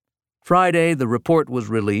 Friday, the report was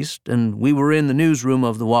released, and we were in the newsroom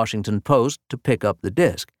of the Washington Post to pick up the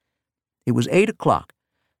disc. It was 8 o'clock.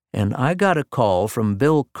 And I got a call from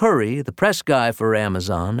Bill Curry, the press guy for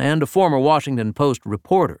Amazon and a former Washington Post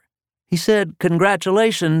reporter. He said,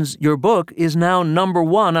 "Congratulations, your book is now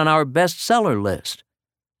 #1 on our bestseller list."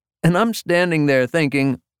 And I'm standing there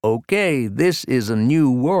thinking, okay, this is a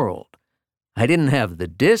new world. I didn't have the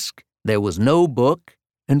disc, there was no book,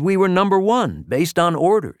 and we were #1 based on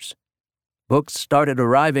orders. Books started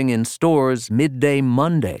arriving in stores midday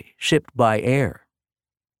Monday, shipped by air.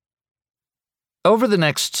 Over the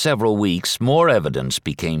next several weeks, more evidence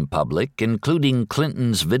became public, including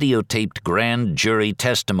Clinton's videotaped grand jury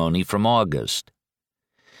testimony from August.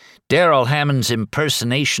 Darrell Hammond's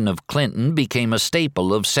impersonation of Clinton became a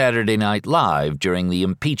staple of Saturday Night Live during the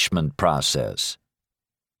impeachment process.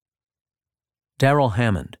 Darrell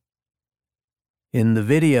Hammond. In the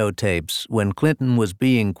videotapes, when Clinton was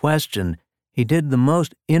being questioned, he did the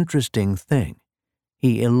most interesting thing.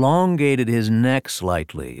 He elongated his neck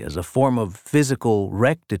slightly as a form of physical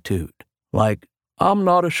rectitude, like, "I'm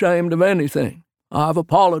not ashamed of anything. I've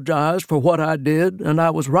apologized for what I did, and I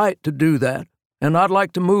was right to do that, and I'd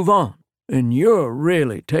like to move on, and you're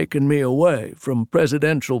really taking me away from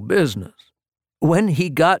presidential business." When he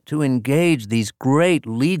got to engage these great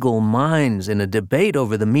legal minds in a debate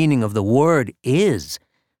over the meaning of the word "is,"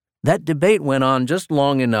 that debate went on just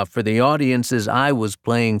long enough for the audiences I was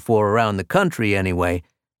playing for around the country anyway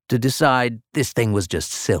to decide this thing was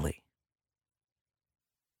just silly.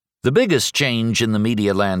 The biggest change in the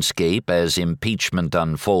media landscape as impeachment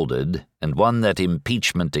unfolded, and one that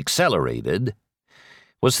impeachment accelerated,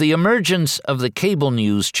 was the emergence of the cable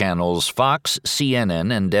news channels Fox,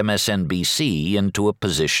 CNN, and MSNBC into a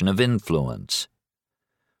position of influence.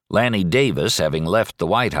 Lanny Davis, having left the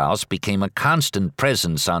White House, became a constant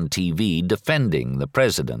presence on TV defending the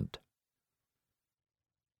president.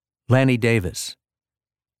 Lanny Davis.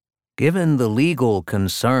 Given the legal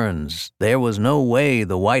concerns, there was no way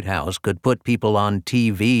the White House could put people on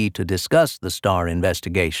TV to discuss the Starr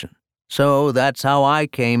investigation. So that's how I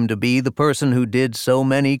came to be the person who did so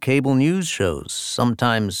many cable news shows,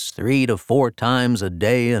 sometimes 3 to 4 times a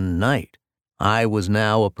day and night. I was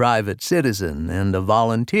now a private citizen and a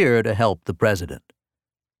volunteer to help the president.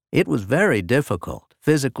 It was very difficult,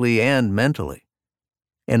 physically and mentally.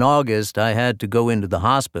 In August, I had to go into the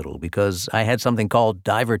hospital because I had something called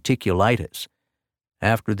diverticulitis.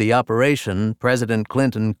 After the operation, President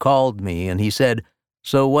Clinton called me and he said,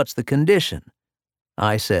 "So what's the condition?"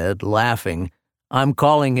 I said, laughing, "I'm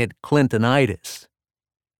calling it Clintonitis."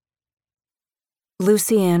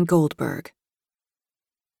 Lucy Ann Goldberg.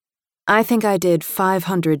 I think I did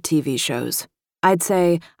 500 TV shows. I'd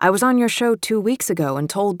say, "I was on your show 2 weeks ago and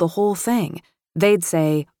told the whole thing." They'd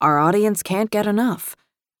say, "Our audience can't get enough."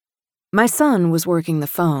 My son was working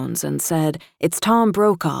the phones and said, "It's Tom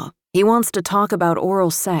Brokaw. He wants to talk about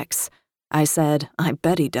oral sex." I said, "I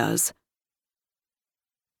bet he does."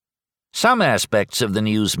 Some aspects of the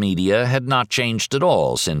news media had not changed at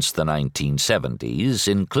all since the 1970s,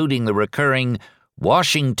 including the recurring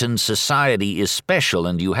 "Washington society is special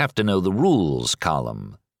and you have to know the rules"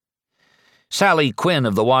 column. Sally Quinn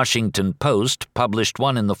of the Washington Post published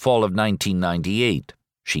one in the fall of 1998.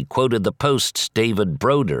 She quoted the Post's David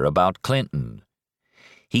Broder about Clinton.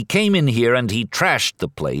 "He came in here and he trashed the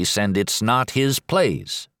place, and it's not his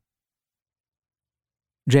place."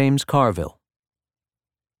 James Carville.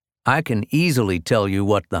 I can easily tell you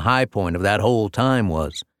what the high point of that whole time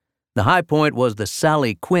was. The high point was the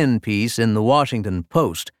Sally Quinn piece in the Washington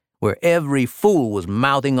Post, where every fool was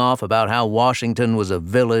mouthing off about how Washington was a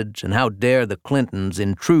village and how dare the Clintons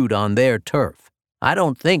intrude on their turf. I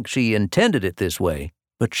don't think she intended it this way,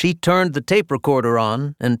 but she turned the tape recorder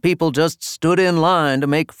on and people just stood in line to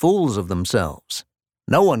make fools of themselves.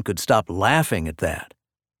 No one could stop laughing at that.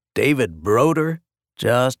 David Broder,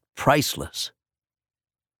 just priceless.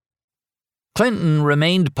 Clinton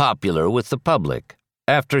remained popular with the public.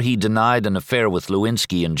 After he denied an affair with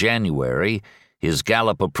Lewinsky in January, his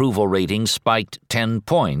Gallup approval rating spiked 10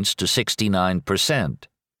 points to 69%.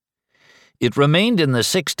 It remained in the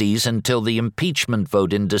 60s until the impeachment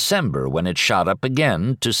vote in December, when it shot up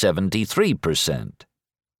again to 73%.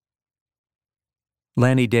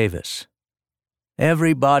 Lanny Davis.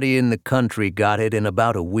 Everybody in the country got it in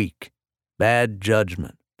about a week. Bad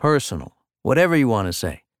judgment, personal, whatever you want to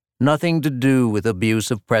say. Nothing to do with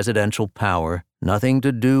abuse of presidential power, nothing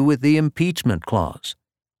to do with the impeachment clause.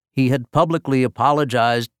 He had publicly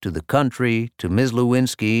apologized to the country, to Ms.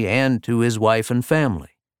 Lewinsky, and to his wife and family.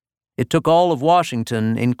 It took all of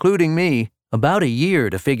Washington, including me, about a year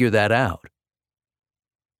to figure that out.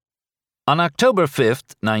 On October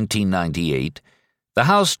 5, 1998, the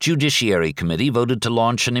House Judiciary Committee voted to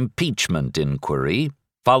launch an impeachment inquiry,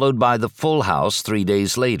 followed by the full House 3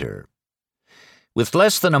 days later. With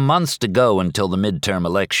less than a month to go until the midterm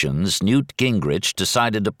elections, Newt Gingrich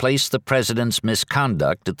decided to place the president's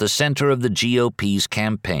misconduct at the center of the GOP's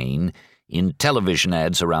campaign in television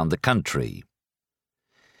ads around the country.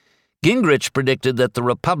 Gingrich predicted that the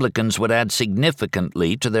Republicans would add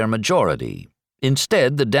significantly to their majority.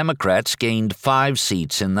 Instead, the Democrats gained 5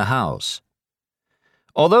 seats in the House.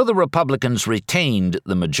 Although the Republicans retained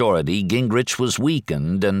the majority, Gingrich was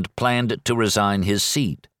weakened and planned to resign his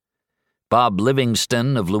seat. Bob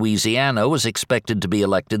Livingston of Louisiana was expected to be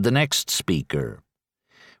elected the next Speaker.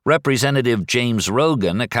 Representative James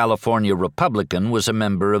Rogan, a California Republican, was a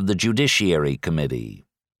member of the Judiciary Committee.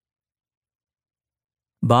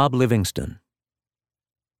 Bob Livingston.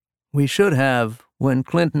 We should have, when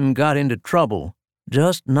Clinton got into trouble,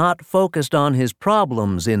 just not focused on his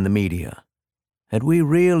problems in the media. Had we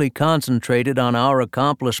really concentrated on our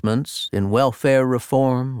accomplishments in welfare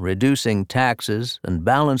reform, reducing taxes, and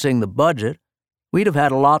balancing the budget, we'd have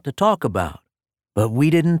had a lot to talk about. But we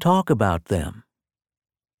didn't talk about them.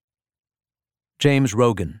 James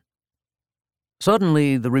Rogan.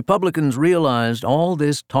 Suddenly, the Republicans realized all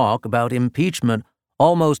this talk about impeachment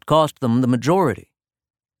almost cost them the majority.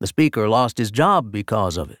 The Speaker lost his job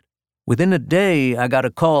because of it. Within a day, I got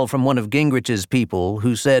a call from one of Gingrich's people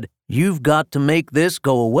who said, "You've got to make this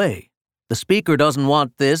go away. The Speaker doesn't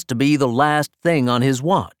want this to be the last thing on his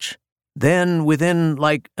watch." Then, within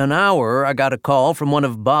an hour, I got a call from one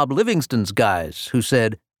of Bob Livingston's guys who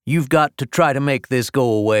said, "You've got to try to make this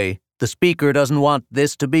go away. The Speaker doesn't want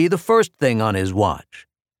this to be the first thing on his watch."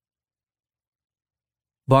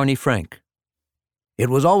 Barney Frank. It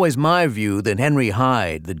was always my view that Henry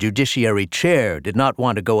Hyde, the Judiciary Chair, did not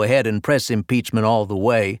want to go ahead and press impeachment all the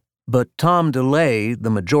way, but Tom DeLay, the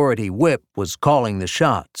Majority Whip, was calling the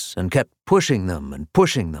shots and kept pushing them and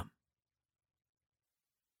pushing them.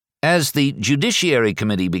 As the Judiciary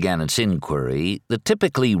Committee began its inquiry, the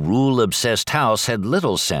typically rule-obsessed House had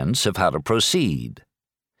little sense of how to proceed.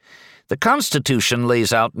 The Constitution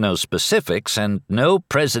lays out no specifics, and no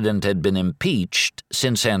president had been impeached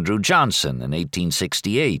since Andrew Johnson in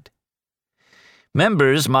 1868.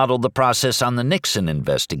 Members modeled the process on the Nixon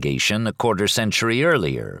investigation a quarter-century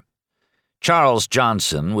earlier. Charles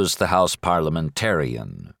Johnson was the House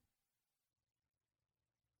parliamentarian.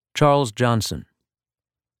 Charles Johnson.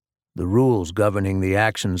 The rules governing the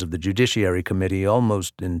actions of the Judiciary Committee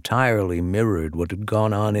almost entirely mirrored what had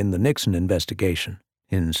gone on in the Nixon investigation.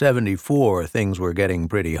 In '74, things were getting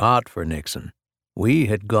pretty hot for Nixon. We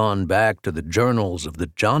had gone back to the journals of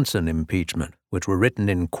the Johnson impeachment, which were written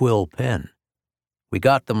in quill pen. We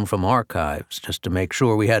got them from archives just to make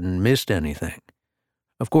sure we hadn't missed anything.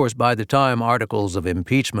 Of course, by the time articles of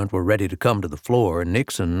impeachment were ready to come to the floor,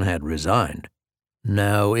 Nixon had resigned.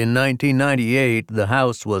 Now, in 1998, the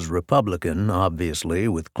House was Republican, obviously,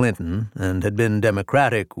 with Clinton, and had been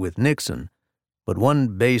Democratic with Nixon. But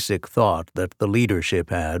one basic thought that the leadership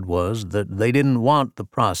had was that they didn't want the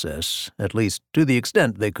process, at least to the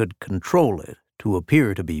extent they could control it, to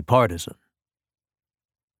appear to be partisan.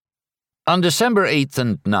 On December 8th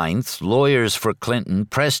and 9th, lawyers for Clinton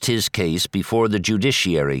pressed his case before the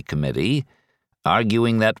Judiciary Committee,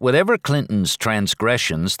 arguing that whatever Clinton's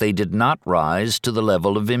transgressions, they did not rise to the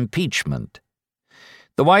level of impeachment.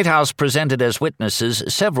 The White House presented as witnesses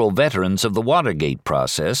several veterans of the Watergate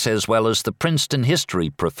process, as well as the Princeton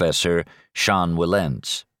history professor Sean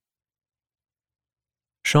Wilentz.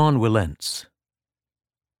 Sean Wilentz.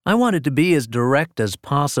 I wanted to be as direct as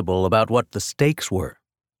possible about what the stakes were.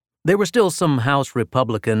 There were still some House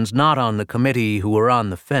Republicans not on the committee who were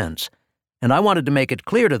on the fence, and I wanted to make it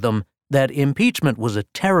clear to them that impeachment was a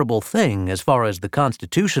terrible thing as far as the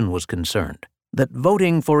Constitution was concerned, that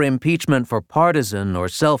voting for impeachment for partisan or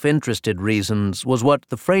self-interested reasons was what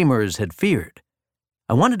the framers had feared.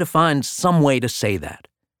 I wanted to find some way to say that.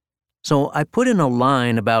 So I put in a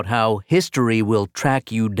line about how history will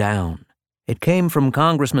track you down. It came from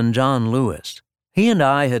Congressman John Lewis. He and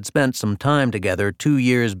I had spent some time together 2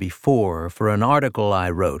 years before for an article I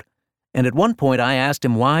wrote, and at one point I asked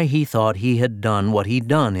him why he thought he had done what he'd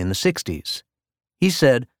done in the 60s. He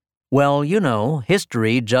said, "Well, you know,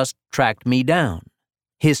 history just tracked me down.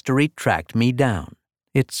 History tracked me down."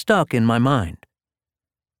 It stuck in my mind.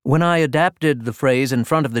 When I adapted the phrase in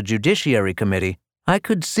front of the Judiciary Committee, I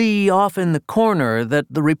could see off in the corner that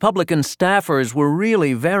the Republican staffers were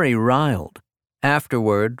really very riled.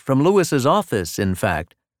 Afterward, from Lewis's office, in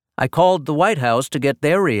fact, I called the White House to get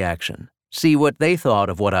their reaction, see what they thought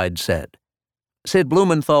of what I'd said. Sid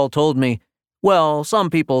Blumenthal told me, "Well, some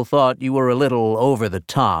people thought you were a little over the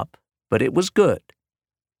top, but it was good."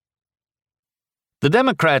 The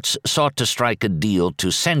Democrats sought to strike a deal to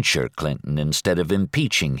censure Clinton instead of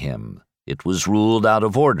impeaching him. It was ruled out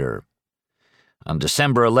of order. On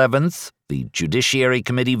December 11th, the Judiciary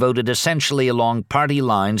Committee voted essentially along party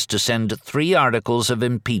lines to send 3 articles of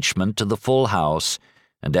impeachment to the full House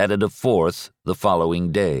and added a 4th the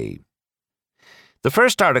following day. The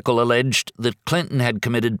first article alleged that Clinton had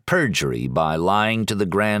committed perjury by lying to the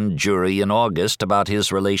grand jury in August about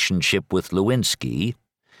his relationship with Lewinsky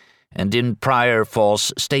and in prior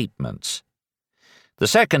false statements. The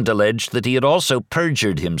second alleged that he had also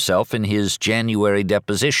perjured himself in his January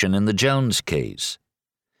deposition in the Jones case.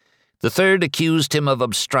 The third accused him of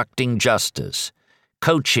obstructing justice,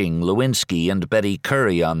 coaching Lewinsky and Betty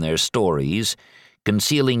Curry on their stories,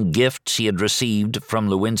 concealing gifts he had received from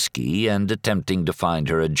Lewinsky, and attempting to find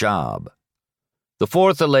her a job. The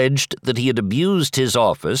fourth alleged that he had abused his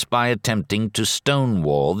office by attempting to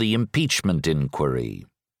stonewall the impeachment inquiry.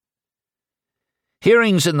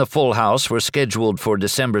 Hearings in the full House were scheduled for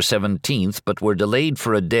December 17th, but were delayed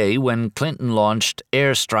for a day when Clinton launched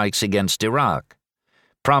airstrikes against Iraq,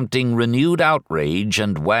 prompting renewed outrage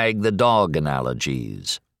and wag-the-dog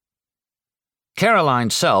analogies.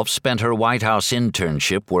 Caroline Self spent her White House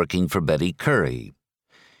internship working for Betty Curry.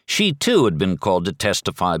 She, too, had been called to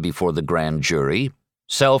testify before the grand jury.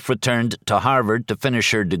 Self returned to Harvard to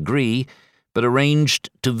finish her degree, but arranged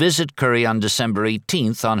to visit Curry on December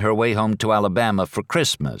 18th on her way home to Alabama for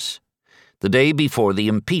Christmas, the day before the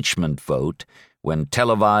impeachment vote, when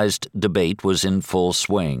televised debate was in full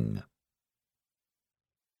swing.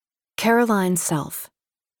 Caroline Self.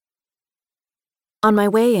 On my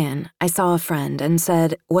way in, I saw a friend and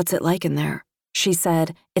said, "What's it like in there?" She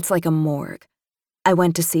said, "It's like a morgue." I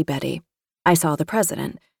went to see Betty. I saw the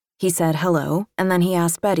president. He said hello, and then he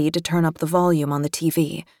asked Betty to turn up the volume on the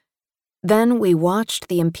TV. Then we watched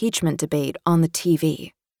the impeachment debate on the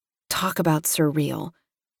TV. Talk about surreal.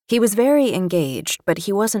 He was very engaged, but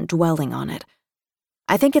he wasn't dwelling on it.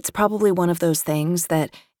 I think it's probably one of those things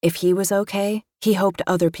that, if he was okay, he hoped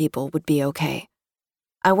other people would be okay.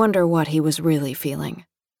 I wonder what he was really feeling.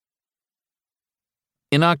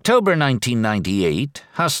 In October 1998,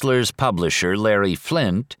 Hustler's publisher, Larry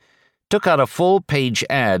Flynt, took out a full-page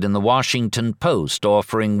ad in the Washington Post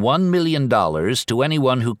offering $1 million to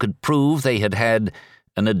anyone who could prove they had had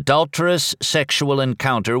an adulterous sexual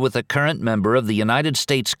encounter with a current member of the United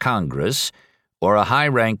States Congress or a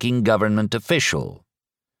high-ranking government official.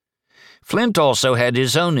 Flynt also had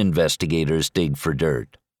his own investigators dig for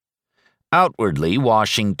dirt. Outwardly,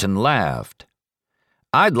 Washington laughed.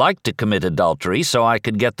 "I'd like to commit adultery so I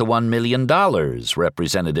could get the $1 million,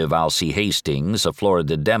 Representative Alcee Hastings, a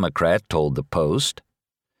Florida Democrat, told the Post.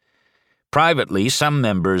 Privately, some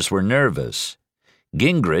members were nervous.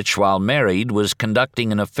 Gingrich, while married, was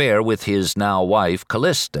conducting an affair with his now-wife,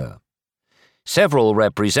 Callista. Several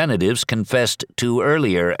representatives confessed to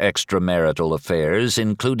earlier extramarital affairs,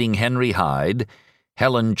 including Henry Hyde,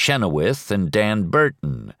 Helen Chenoweth, and Dan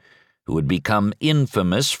Burton, who had become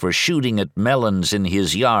infamous for shooting at melons in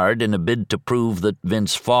his yard in a bid to prove that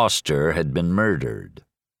Vince Foster had been murdered.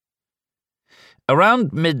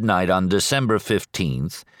 Around midnight on December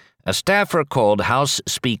 15th, a staffer called House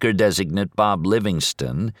Speaker-designate Bob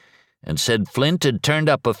Livingston and said Flint had turned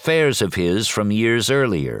up affairs of his from years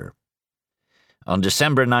earlier. On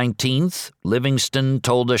December 19th, Livingston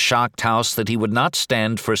told a shocked House that he would not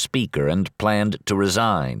stand for Speaker and planned to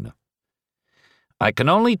resign. "I can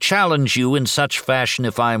only challenge you in such fashion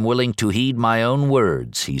if I am willing to heed my own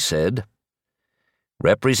words," he said.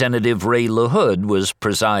 Representative Ray LaHood was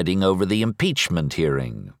presiding over the impeachment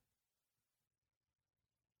hearing.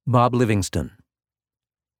 Bob Livingston.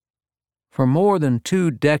 For more than 2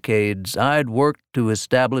 decades, I'd worked to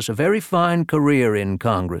establish a very fine career in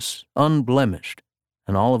Congress, unblemished,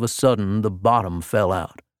 and all of a sudden the bottom fell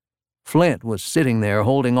out. Flint was sitting there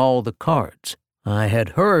holding all the cards. I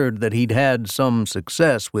had heard that he'd had some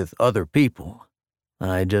success with other people.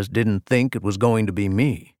 I just didn't think it was going to be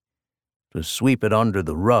me. To sweep it under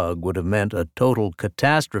the rug would have meant a total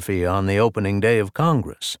catastrophe on the opening day of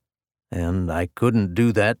Congress. And I couldn't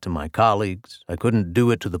do that to my colleagues. I couldn't do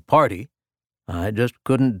it to the party. I just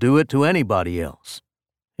couldn't do it to anybody else.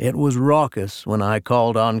 It was raucous when I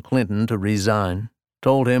called on Clinton to resign,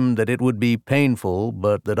 told him that it would be painful,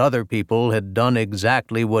 but that other people had done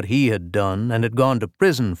exactly what he had done and had gone to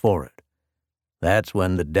prison for it. That's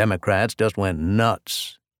when the Democrats just went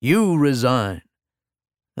nuts. "You resign."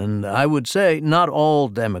 And I would say not all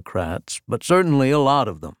Democrats, but certainly a lot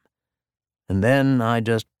of them. And then I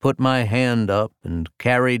just put my hand up and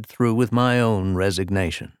carried through with my own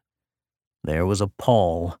resignation. There was a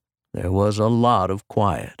pall. There was a lot of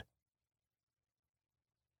quiet.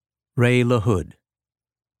 Ray LaHood.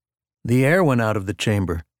 The air went out of the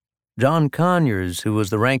chamber. John Conyers, who was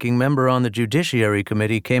the ranking member on the Judiciary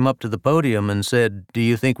Committee, came up to the podium and said, "Do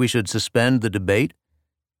you think we should suspend the debate?"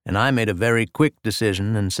 And I made a very quick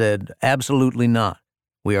decision and said, "Absolutely not.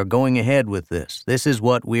 We are going ahead with this. This is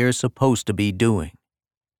what we're supposed to be doing."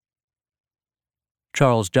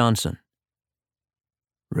 Charles Johnson.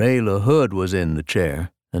 Ray LaHood was in the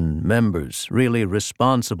chair, and members, really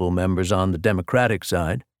responsible members on the Democratic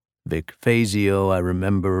side, Vic Fazio, I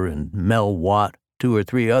remember, and Mel Watt, 2 or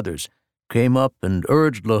 3 others, came up and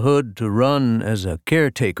urged LaHood to run as a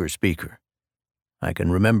caretaker speaker. I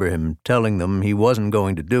can remember him telling them he wasn't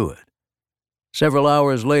going to do it. Several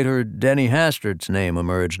hours later, Denny Hastert's name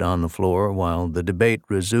emerged on the floor while the debate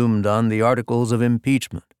resumed on the articles of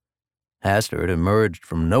impeachment. Hastert emerged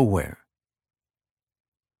from nowhere.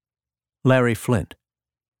 Larry Flint.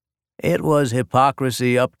 It was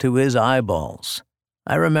hypocrisy up to his eyeballs.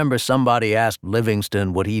 I remember somebody asked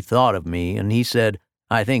Livingston what he thought of me, and he said,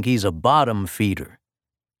 "I think he's a bottom feeder."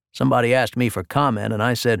 Somebody asked me for comment, and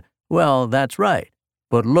I said, "Well, that's right,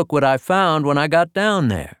 but look what I found when I got down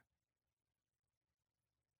there."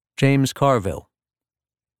 James Carville.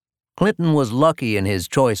 Clinton was lucky in his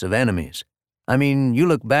choice of enemies. I mean, you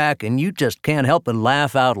look back and you just can't help but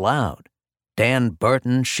laugh out loud. Dan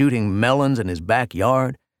Burton shooting melons in his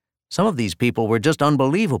backyard. Some of these people were just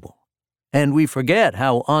unbelievable. And we forget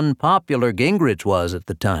how unpopular Gingrich was at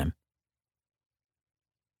the time.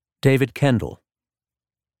 David Kendall.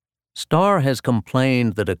 Starr has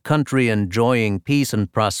complained that a country enjoying peace and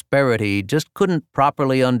prosperity just couldn't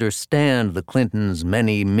properly understand the Clintons'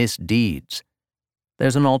 many misdeeds.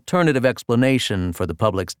 There's an alternative explanation for the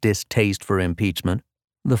public's distaste for impeachment.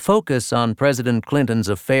 The focus on President Clinton's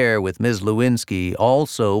affair with Ms. Lewinsky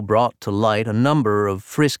also brought to light a number of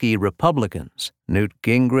frisky Republicans: Newt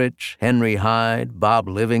Gingrich, Henry Hyde, Bob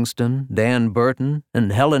Livingston, Dan Burton,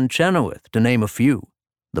 and Helen Chenoweth, to name a few.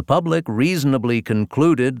 The public reasonably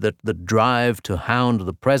concluded that the drive to hound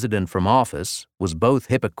the president from office was both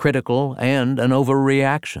hypocritical and an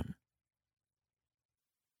overreaction.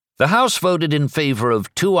 The House voted in favor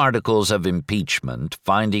of 2 articles of impeachment,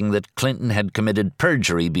 finding that Clinton had committed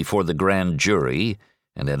perjury before the grand jury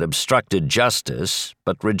and had obstructed justice,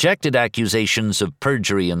 but rejected accusations of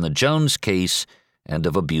perjury in the Jones case and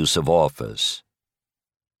of abuse of office.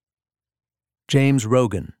 James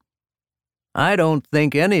Rogan. I don't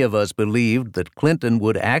think any of us believed that Clinton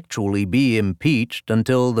would actually be impeached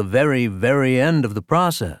until the very, very end of the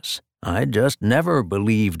process. I just never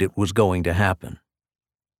believed it was going to happen.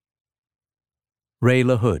 Ray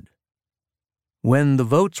LaHood. When the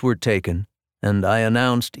votes were taken, and I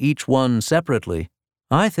announced each one separately,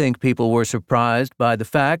 I think people were surprised by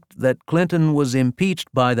the fact that Clinton was impeached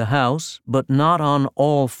by the House, but not on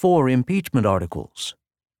all 4 impeachment articles.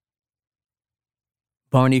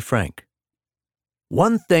 Barney Frank.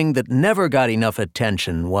 One thing that never got enough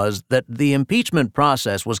attention was that the impeachment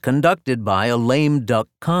process was conducted by a lame duck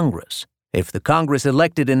Congress. If the Congress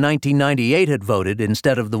elected in 1998 had voted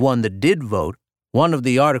instead of the one that did vote, One of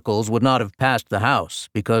the articles would not have passed the House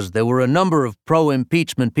because there were a number of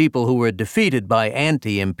pro-impeachment people who were defeated by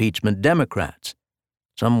anti-impeachment Democrats.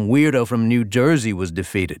 Some weirdo from New Jersey was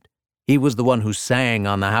defeated. He was the one who sang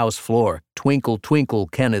on the House floor, "Twinkle, twinkle,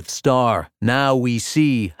 Kenneth Starr, now we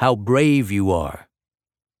see how brave you are."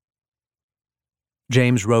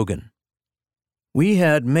 James Rogan. We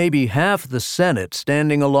had maybe half the Senate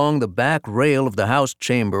standing along the back rail of the House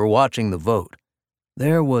chamber watching the vote.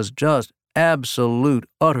 There was just absolute,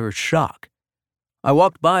 utter shock. I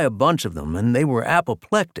walked by a bunch of them, and they were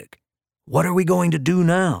apoplectic. "What are we going to do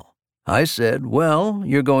now?" I said, "Well,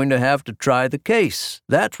 you're going to have to try the case.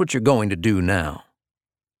 That's what you're going to do now."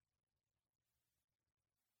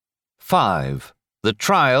 5. The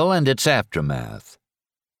trial and its aftermath.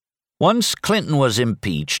 Once Clinton was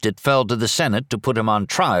impeached, it fell to the Senate to put him on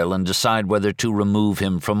trial and decide whether to remove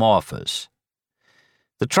him from office.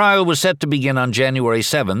 The trial was set to begin on January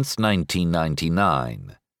 7,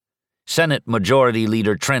 1999. Senate Majority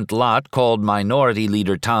Leader Trent Lott called Minority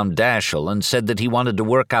Leader Tom Daschle and said that he wanted to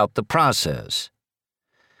work out the process.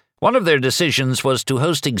 One of their decisions was to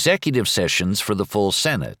host executive sessions for the full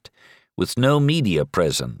Senate, with no media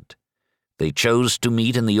present. They chose to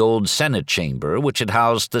meet in the old Senate chamber, which had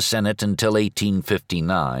housed the Senate until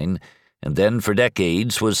 1859, and then for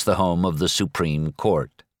decades was the home of the Supreme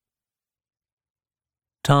Court.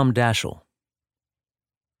 Tom Daschle.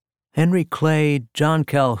 Henry Clay, John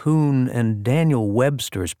Calhoun, and Daniel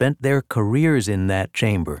Webster spent their careers in that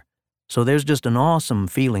chamber, so there's just an awesome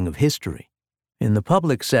feeling of history. In the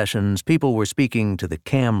public sessions, people were speaking to the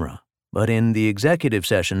camera, but in the executive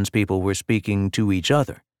sessions, people were speaking to each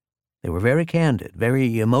other. They were very candid,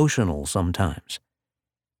 very emotional sometimes.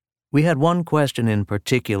 We had one question in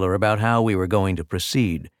particular about how we were going to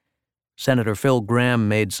proceed. Senator Phil Gramm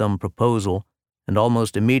made some proposal, and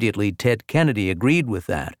almost immediately Ted Kennedy agreed with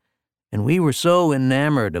that. And we were so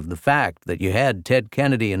enamored of the fact that you had Ted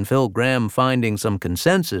Kennedy and Phil Gramm finding some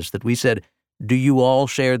consensus that we said, "Do you all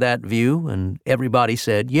share that view?" And everybody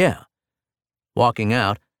said, "Yeah." Walking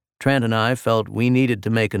out, Trent and I felt we needed to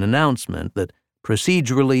make an announcement that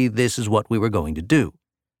procedurally this is what we were going to do.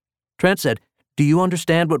 Trent said, "Do you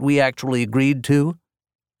understand what we actually agreed to?"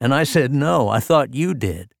 And I said, "No, I thought you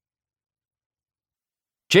did."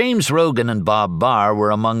 James Rogan and Bob Barr were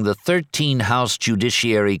among the 13 House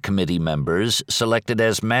Judiciary Committee members selected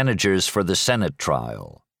as managers for the Senate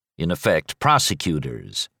trial, in effect,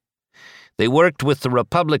 prosecutors. They worked with the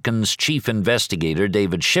Republicans' chief investigator,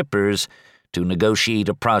 David Shippers, to negotiate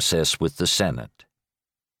a process with the Senate.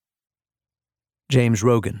 James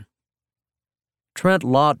Rogan. Trent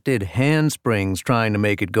Lott did handsprings trying to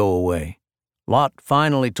make it go away. Lott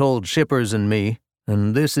finally told Shippers and me,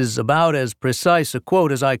 and this is about as precise a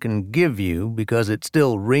quote as I can give you because it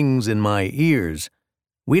still rings in my ears.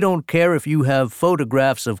 "We don't care if you have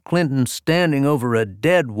photographs of Clinton standing over a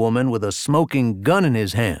dead woman with a smoking gun in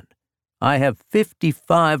his hand. I have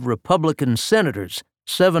 55 Republican senators,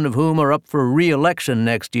 7 of whom are up for re-election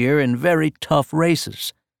next year in very tough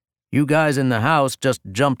races. You guys in the House just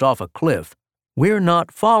jumped off a cliff. We're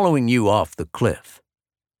not following you off the cliff."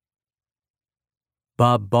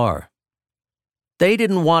 Bob Barr. They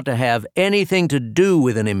didn't want to have anything to do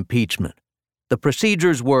with an impeachment. The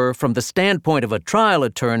procedures were, from the standpoint of a trial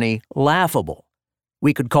attorney, laughable.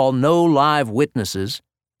 We could call no live witnesses.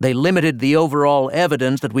 They limited the overall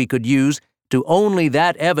evidence that we could use to only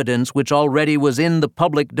that evidence which already was in the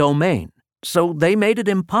public domain. So they made it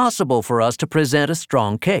impossible for us to present a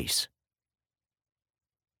strong case.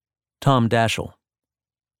 Tom Daschle.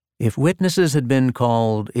 If witnesses had been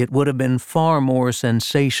called, it would have been far more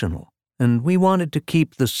sensational, and we wanted to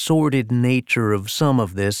keep the sordid nature of some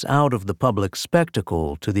of this out of the public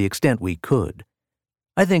spectacle to the extent we could.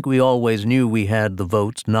 I think we always knew we had the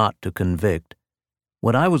votes not to convict.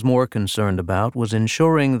 What I was more concerned about was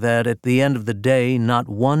ensuring that at the end of the day not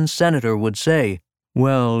one senator would say,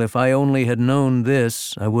 "Well, if I only had known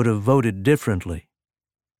this, I would have voted differently."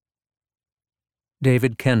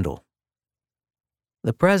 David Kendall.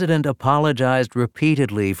 The president apologized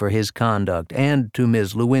repeatedly for his conduct and to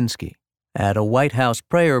Ms. Lewinsky. At a White House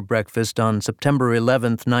prayer breakfast on September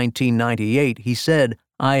 11, 1998, he said,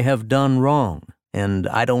 "I have done wrong, and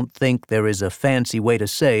I don't think there is a fancy way to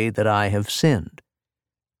say that I have sinned."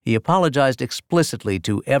 He apologized explicitly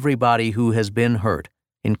to everybody who has been hurt,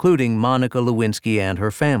 including Monica Lewinsky and her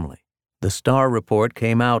family. The Starr report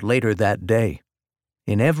came out later that day.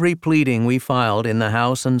 In every pleading we filed in the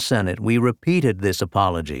House and Senate, we repeated this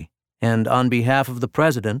apology, and on behalf of the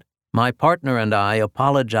president, my partner and I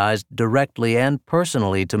apologized directly and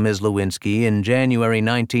personally to Ms. Lewinsky in January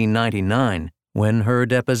 1999 when her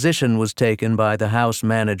deposition was taken by the House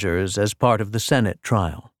managers as part of the Senate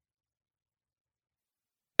trial.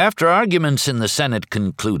 After arguments in the Senate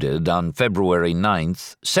concluded on February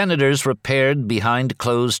 9th, senators repaired behind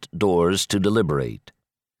closed doors to deliberate.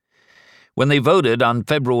 When they voted on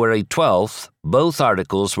February 12th, both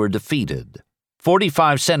articles were defeated.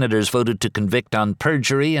 45 senators voted to convict on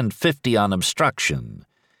perjury and 50 on obstruction,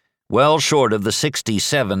 well short of the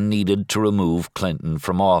 67 needed to remove Clinton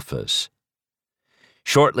from office.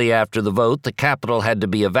 Shortly after the vote, the Capitol had to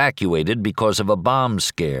be evacuated because of a bomb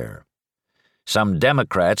scare. Some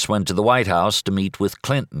Democrats went to the White House to meet with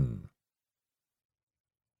Clinton.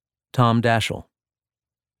 Tom Daschle.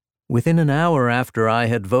 Within an hour after I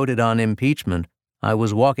had voted on impeachment, I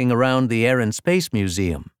was walking around the Air and Space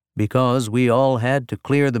Museum because we all had to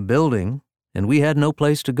clear the building and we had no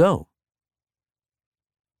place to go.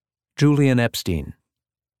 Julian Epstein.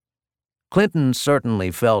 Clinton certainly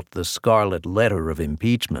felt the scarlet letter of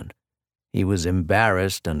impeachment. He was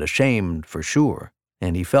embarrassed and ashamed for sure,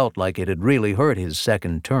 and he felt like it had really hurt his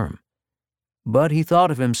second term. But he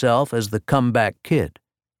thought of himself as the comeback kid.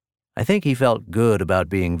 I think he felt good about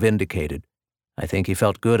being vindicated. I think he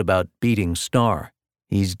felt good about beating Starr.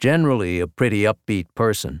 He's generally a pretty upbeat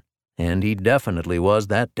person, and he definitely was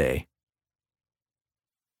that day.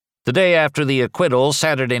 The day after the acquittal,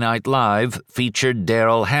 Saturday Night Live featured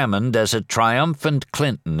Darrell Hammond as a triumphant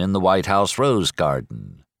Clinton in the White House Rose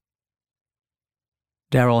Garden.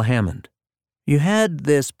 Darrell Hammond. You had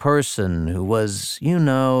this person who was,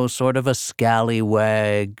 sort of a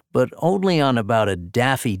scallywag, but only on about a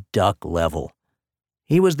Daffy Duck level.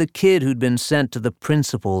 He was the kid who'd been sent to the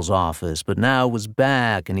principal's office, but now was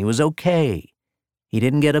back and he was okay. He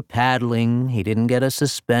didn't get a paddling, he didn't get a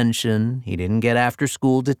suspension, he didn't get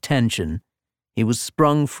after-school detention. He was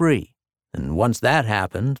sprung free. And once that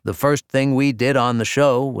happened, the first thing we did on the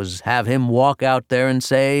show was have him walk out there and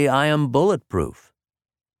say, "I am bulletproof."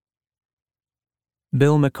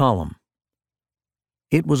 Bill McCollum.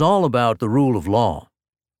 It was all about the rule of law.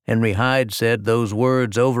 Henry Hyde said those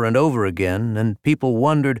words over and over again, and people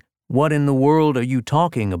wondered, what in the world are you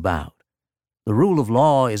talking about? The rule of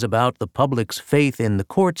law is about the public's faith in the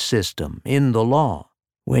court system, in the law.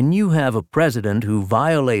 When you have a president who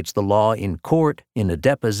violates the law in court, in a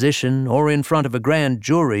deposition, or in front of a grand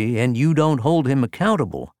jury, and you don't hold him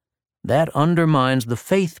accountable, that undermines the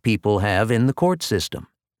faith people have in the court system.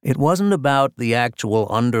 It wasn't about the actual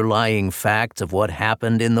underlying facts of what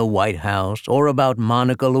happened in the White House or about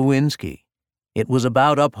Monica Lewinsky. It was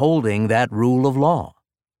about upholding that rule of law.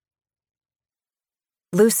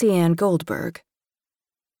 Lucy Ann Goldberg.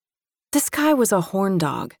 This guy was a horn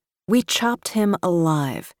dog. We chopped him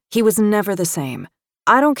alive. He was never the same.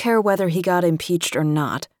 I don't care whether he got impeached or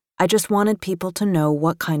not. I just wanted people to know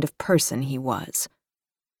what kind of person he was.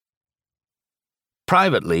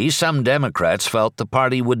 Privately, some Democrats felt the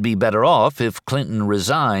party would be better off if Clinton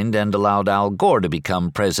resigned and allowed Al Gore to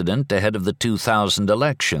become president ahead of the 2000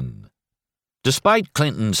 election. Despite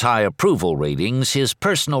Clinton's high approval ratings, his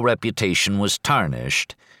personal reputation was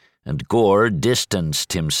tarnished, and Gore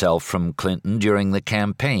distanced himself from Clinton during the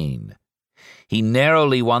campaign. He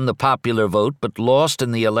narrowly won the popular vote but lost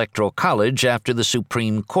in the Electoral College after the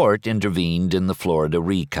Supreme Court intervened in the Florida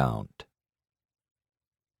recount.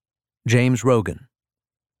 James Rogan.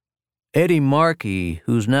 Eddie Markey,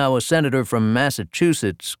 who's now a senator from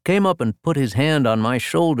Massachusetts, came up and put his hand on my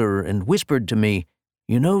shoulder and whispered to me,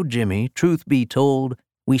 "You know, Jimmy, truth be told,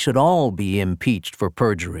 we should all be impeached for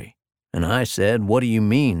perjury." And I said, "What do you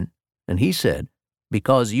mean?" And he said,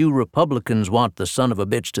 "Because you Republicans want the son of a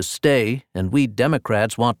bitch to stay, and we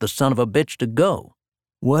Democrats want the son of a bitch to go."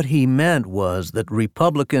 What he meant was that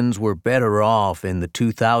Republicans were better off in the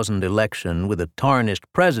 2000 election with a tarnished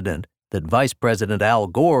president that Vice President Al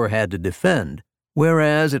Gore had to defend,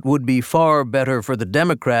 whereas it would be far better for the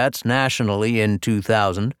Democrats nationally in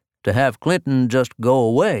 2000 to have Clinton just go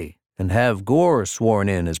away and have Gore sworn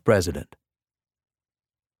in as president.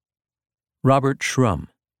 Robert Shrum.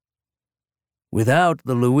 Without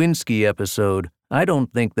the Lewinsky episode, I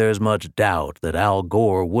don't think there's much doubt that Al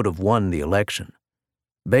Gore would have won the election.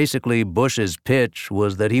 Basically, Bush's pitch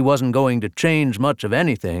was that he wasn't going to change much of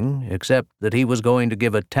anything, except that he was going to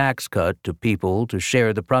give a tax cut to people to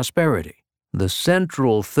share the prosperity. The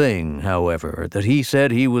central thing, however, that he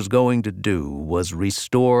said he was going to do was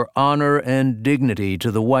restore honor and dignity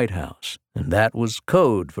to the White House, and that was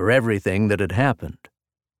code for everything that had happened.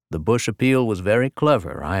 The Bush appeal was very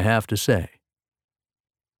clever, I have to say.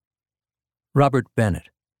 Robert Bennett.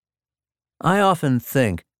 I often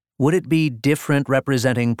think, would it be different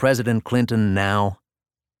representing President Clinton now?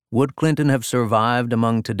 Would Clinton have survived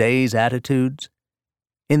among today's attitudes?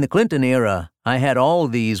 In the Clinton era, I had all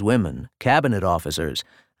these women, cabinet officers.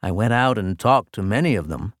 I went out and talked to many of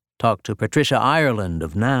them, talked to Patricia Ireland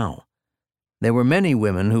of Now. There were many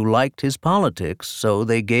women who liked his politics, so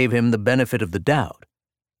they gave him the benefit of the doubt.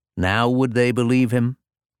 Now would they believe him?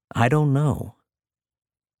 I don't know.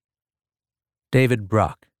 David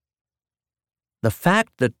Bruck. The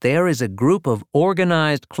fact that there is a group of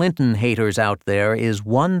organized Clinton haters out there is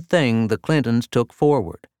one thing the Clintons took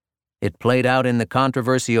forward. It played out in the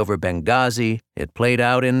controversy over Benghazi. It played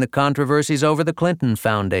out in the controversies over the Clinton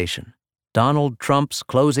Foundation. Donald Trump's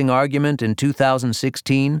closing argument in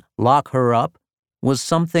 2016, "Lock her up," was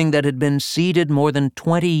something that had been seeded more than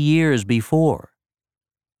 20 years before.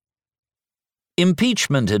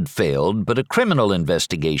 Impeachment had failed, but a criminal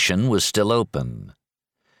investigation was still open.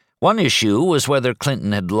 One issue was whether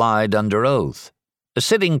Clinton had lied under oath. A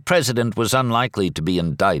sitting president was unlikely to be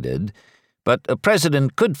indicted, but a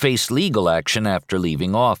president could face legal action after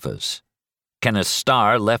leaving office. Kenneth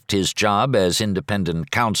Starr left his job as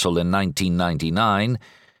independent counsel in 1999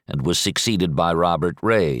 and was succeeded by Robert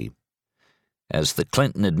Ray. As the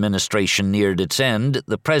Clinton administration neared its end,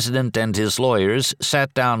 the president and his lawyers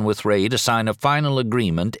sat down with Ray to sign a final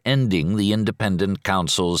agreement ending the independent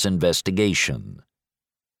counsel's investigation.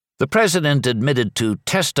 The president admitted to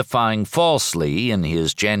testifying falsely in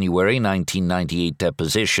his January 1998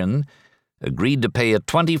 deposition, agreed to pay a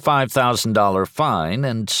 $25,000 fine,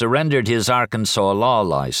 and surrendered his Arkansas law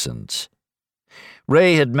license.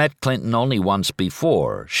 Ray had met Clinton only once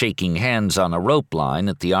before, shaking hands on a rope line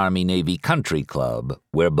at the Army-Navy Country Club,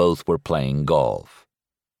 where both were playing golf.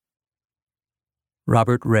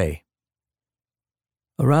 Robert Ray.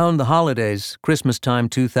 Around the holidays, Christmas time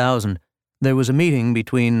 2000, there was a meeting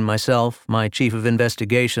between myself, my chief of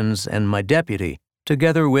investigations, and my deputy,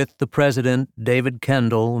 together with the president, David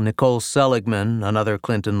Kendall, Nicole Seligman, another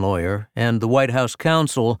Clinton lawyer, and the White House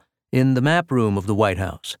counsel in the map room of the White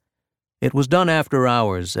House. It was done after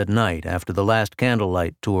hours at night after the last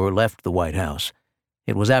candlelight tour left the White House.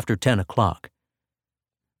 It was after 10 o'clock.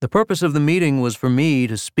 The purpose of the meeting was for me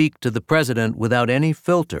to speak to the president without any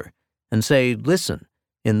filter and say, "Listen,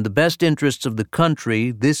 in the best interests of the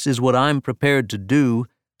country, this is what I'm prepared to do,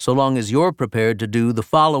 so long as you're prepared to do the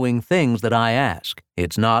following things that I ask.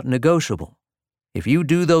 It's not negotiable. If you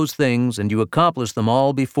do those things and you accomplish them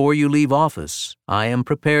all before you leave office, I am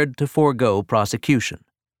prepared to forego prosecution."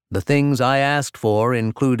 The things I asked for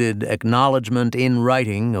included acknowledgement in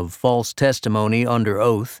writing of false testimony under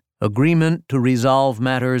oath, agreement to resolve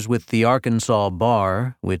matters with the Arkansas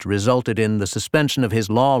bar, which resulted in the suspension of his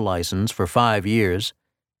law license for 5 years,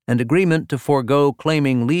 and agreement to forego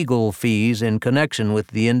claiming legal fees in connection with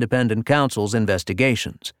the independent counsel's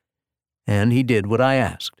investigations. And he did what I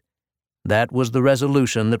asked. That was the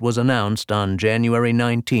resolution that was announced on January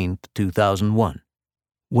 19th, 2001.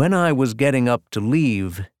 When I was getting up to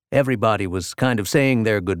leave, everybody was kind of saying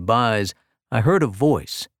their goodbyes. I heard a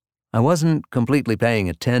voice. I wasn't completely paying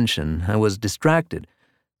attention. I was distracted.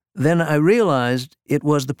 Then I realized it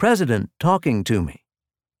was the president talking to me.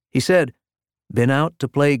 He said, "Been out to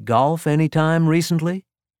play golf any time recently?"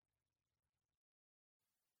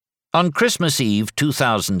 On Christmas Eve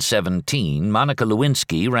 2017, Monica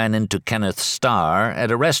Lewinsky ran into Kenneth Starr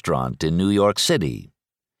at a restaurant in New York City.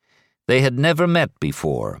 They had never met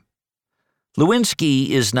before. Lewinsky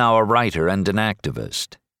is now a writer and an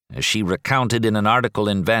activist. As she recounted in an article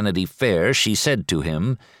in Vanity Fair, she said to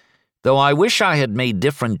him, "Though I wish I had made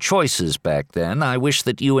different choices back then, I wish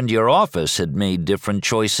that you and your office had made different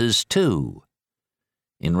choices too."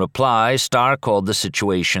 In reply, Starr called the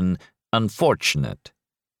situation unfortunate.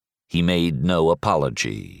 He made no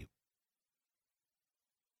apology.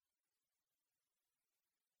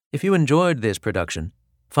 If you enjoyed this production,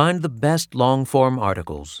 find the best long-form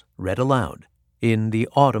articles read aloud in the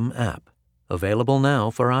Autumn app, available now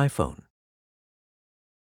for iPhone.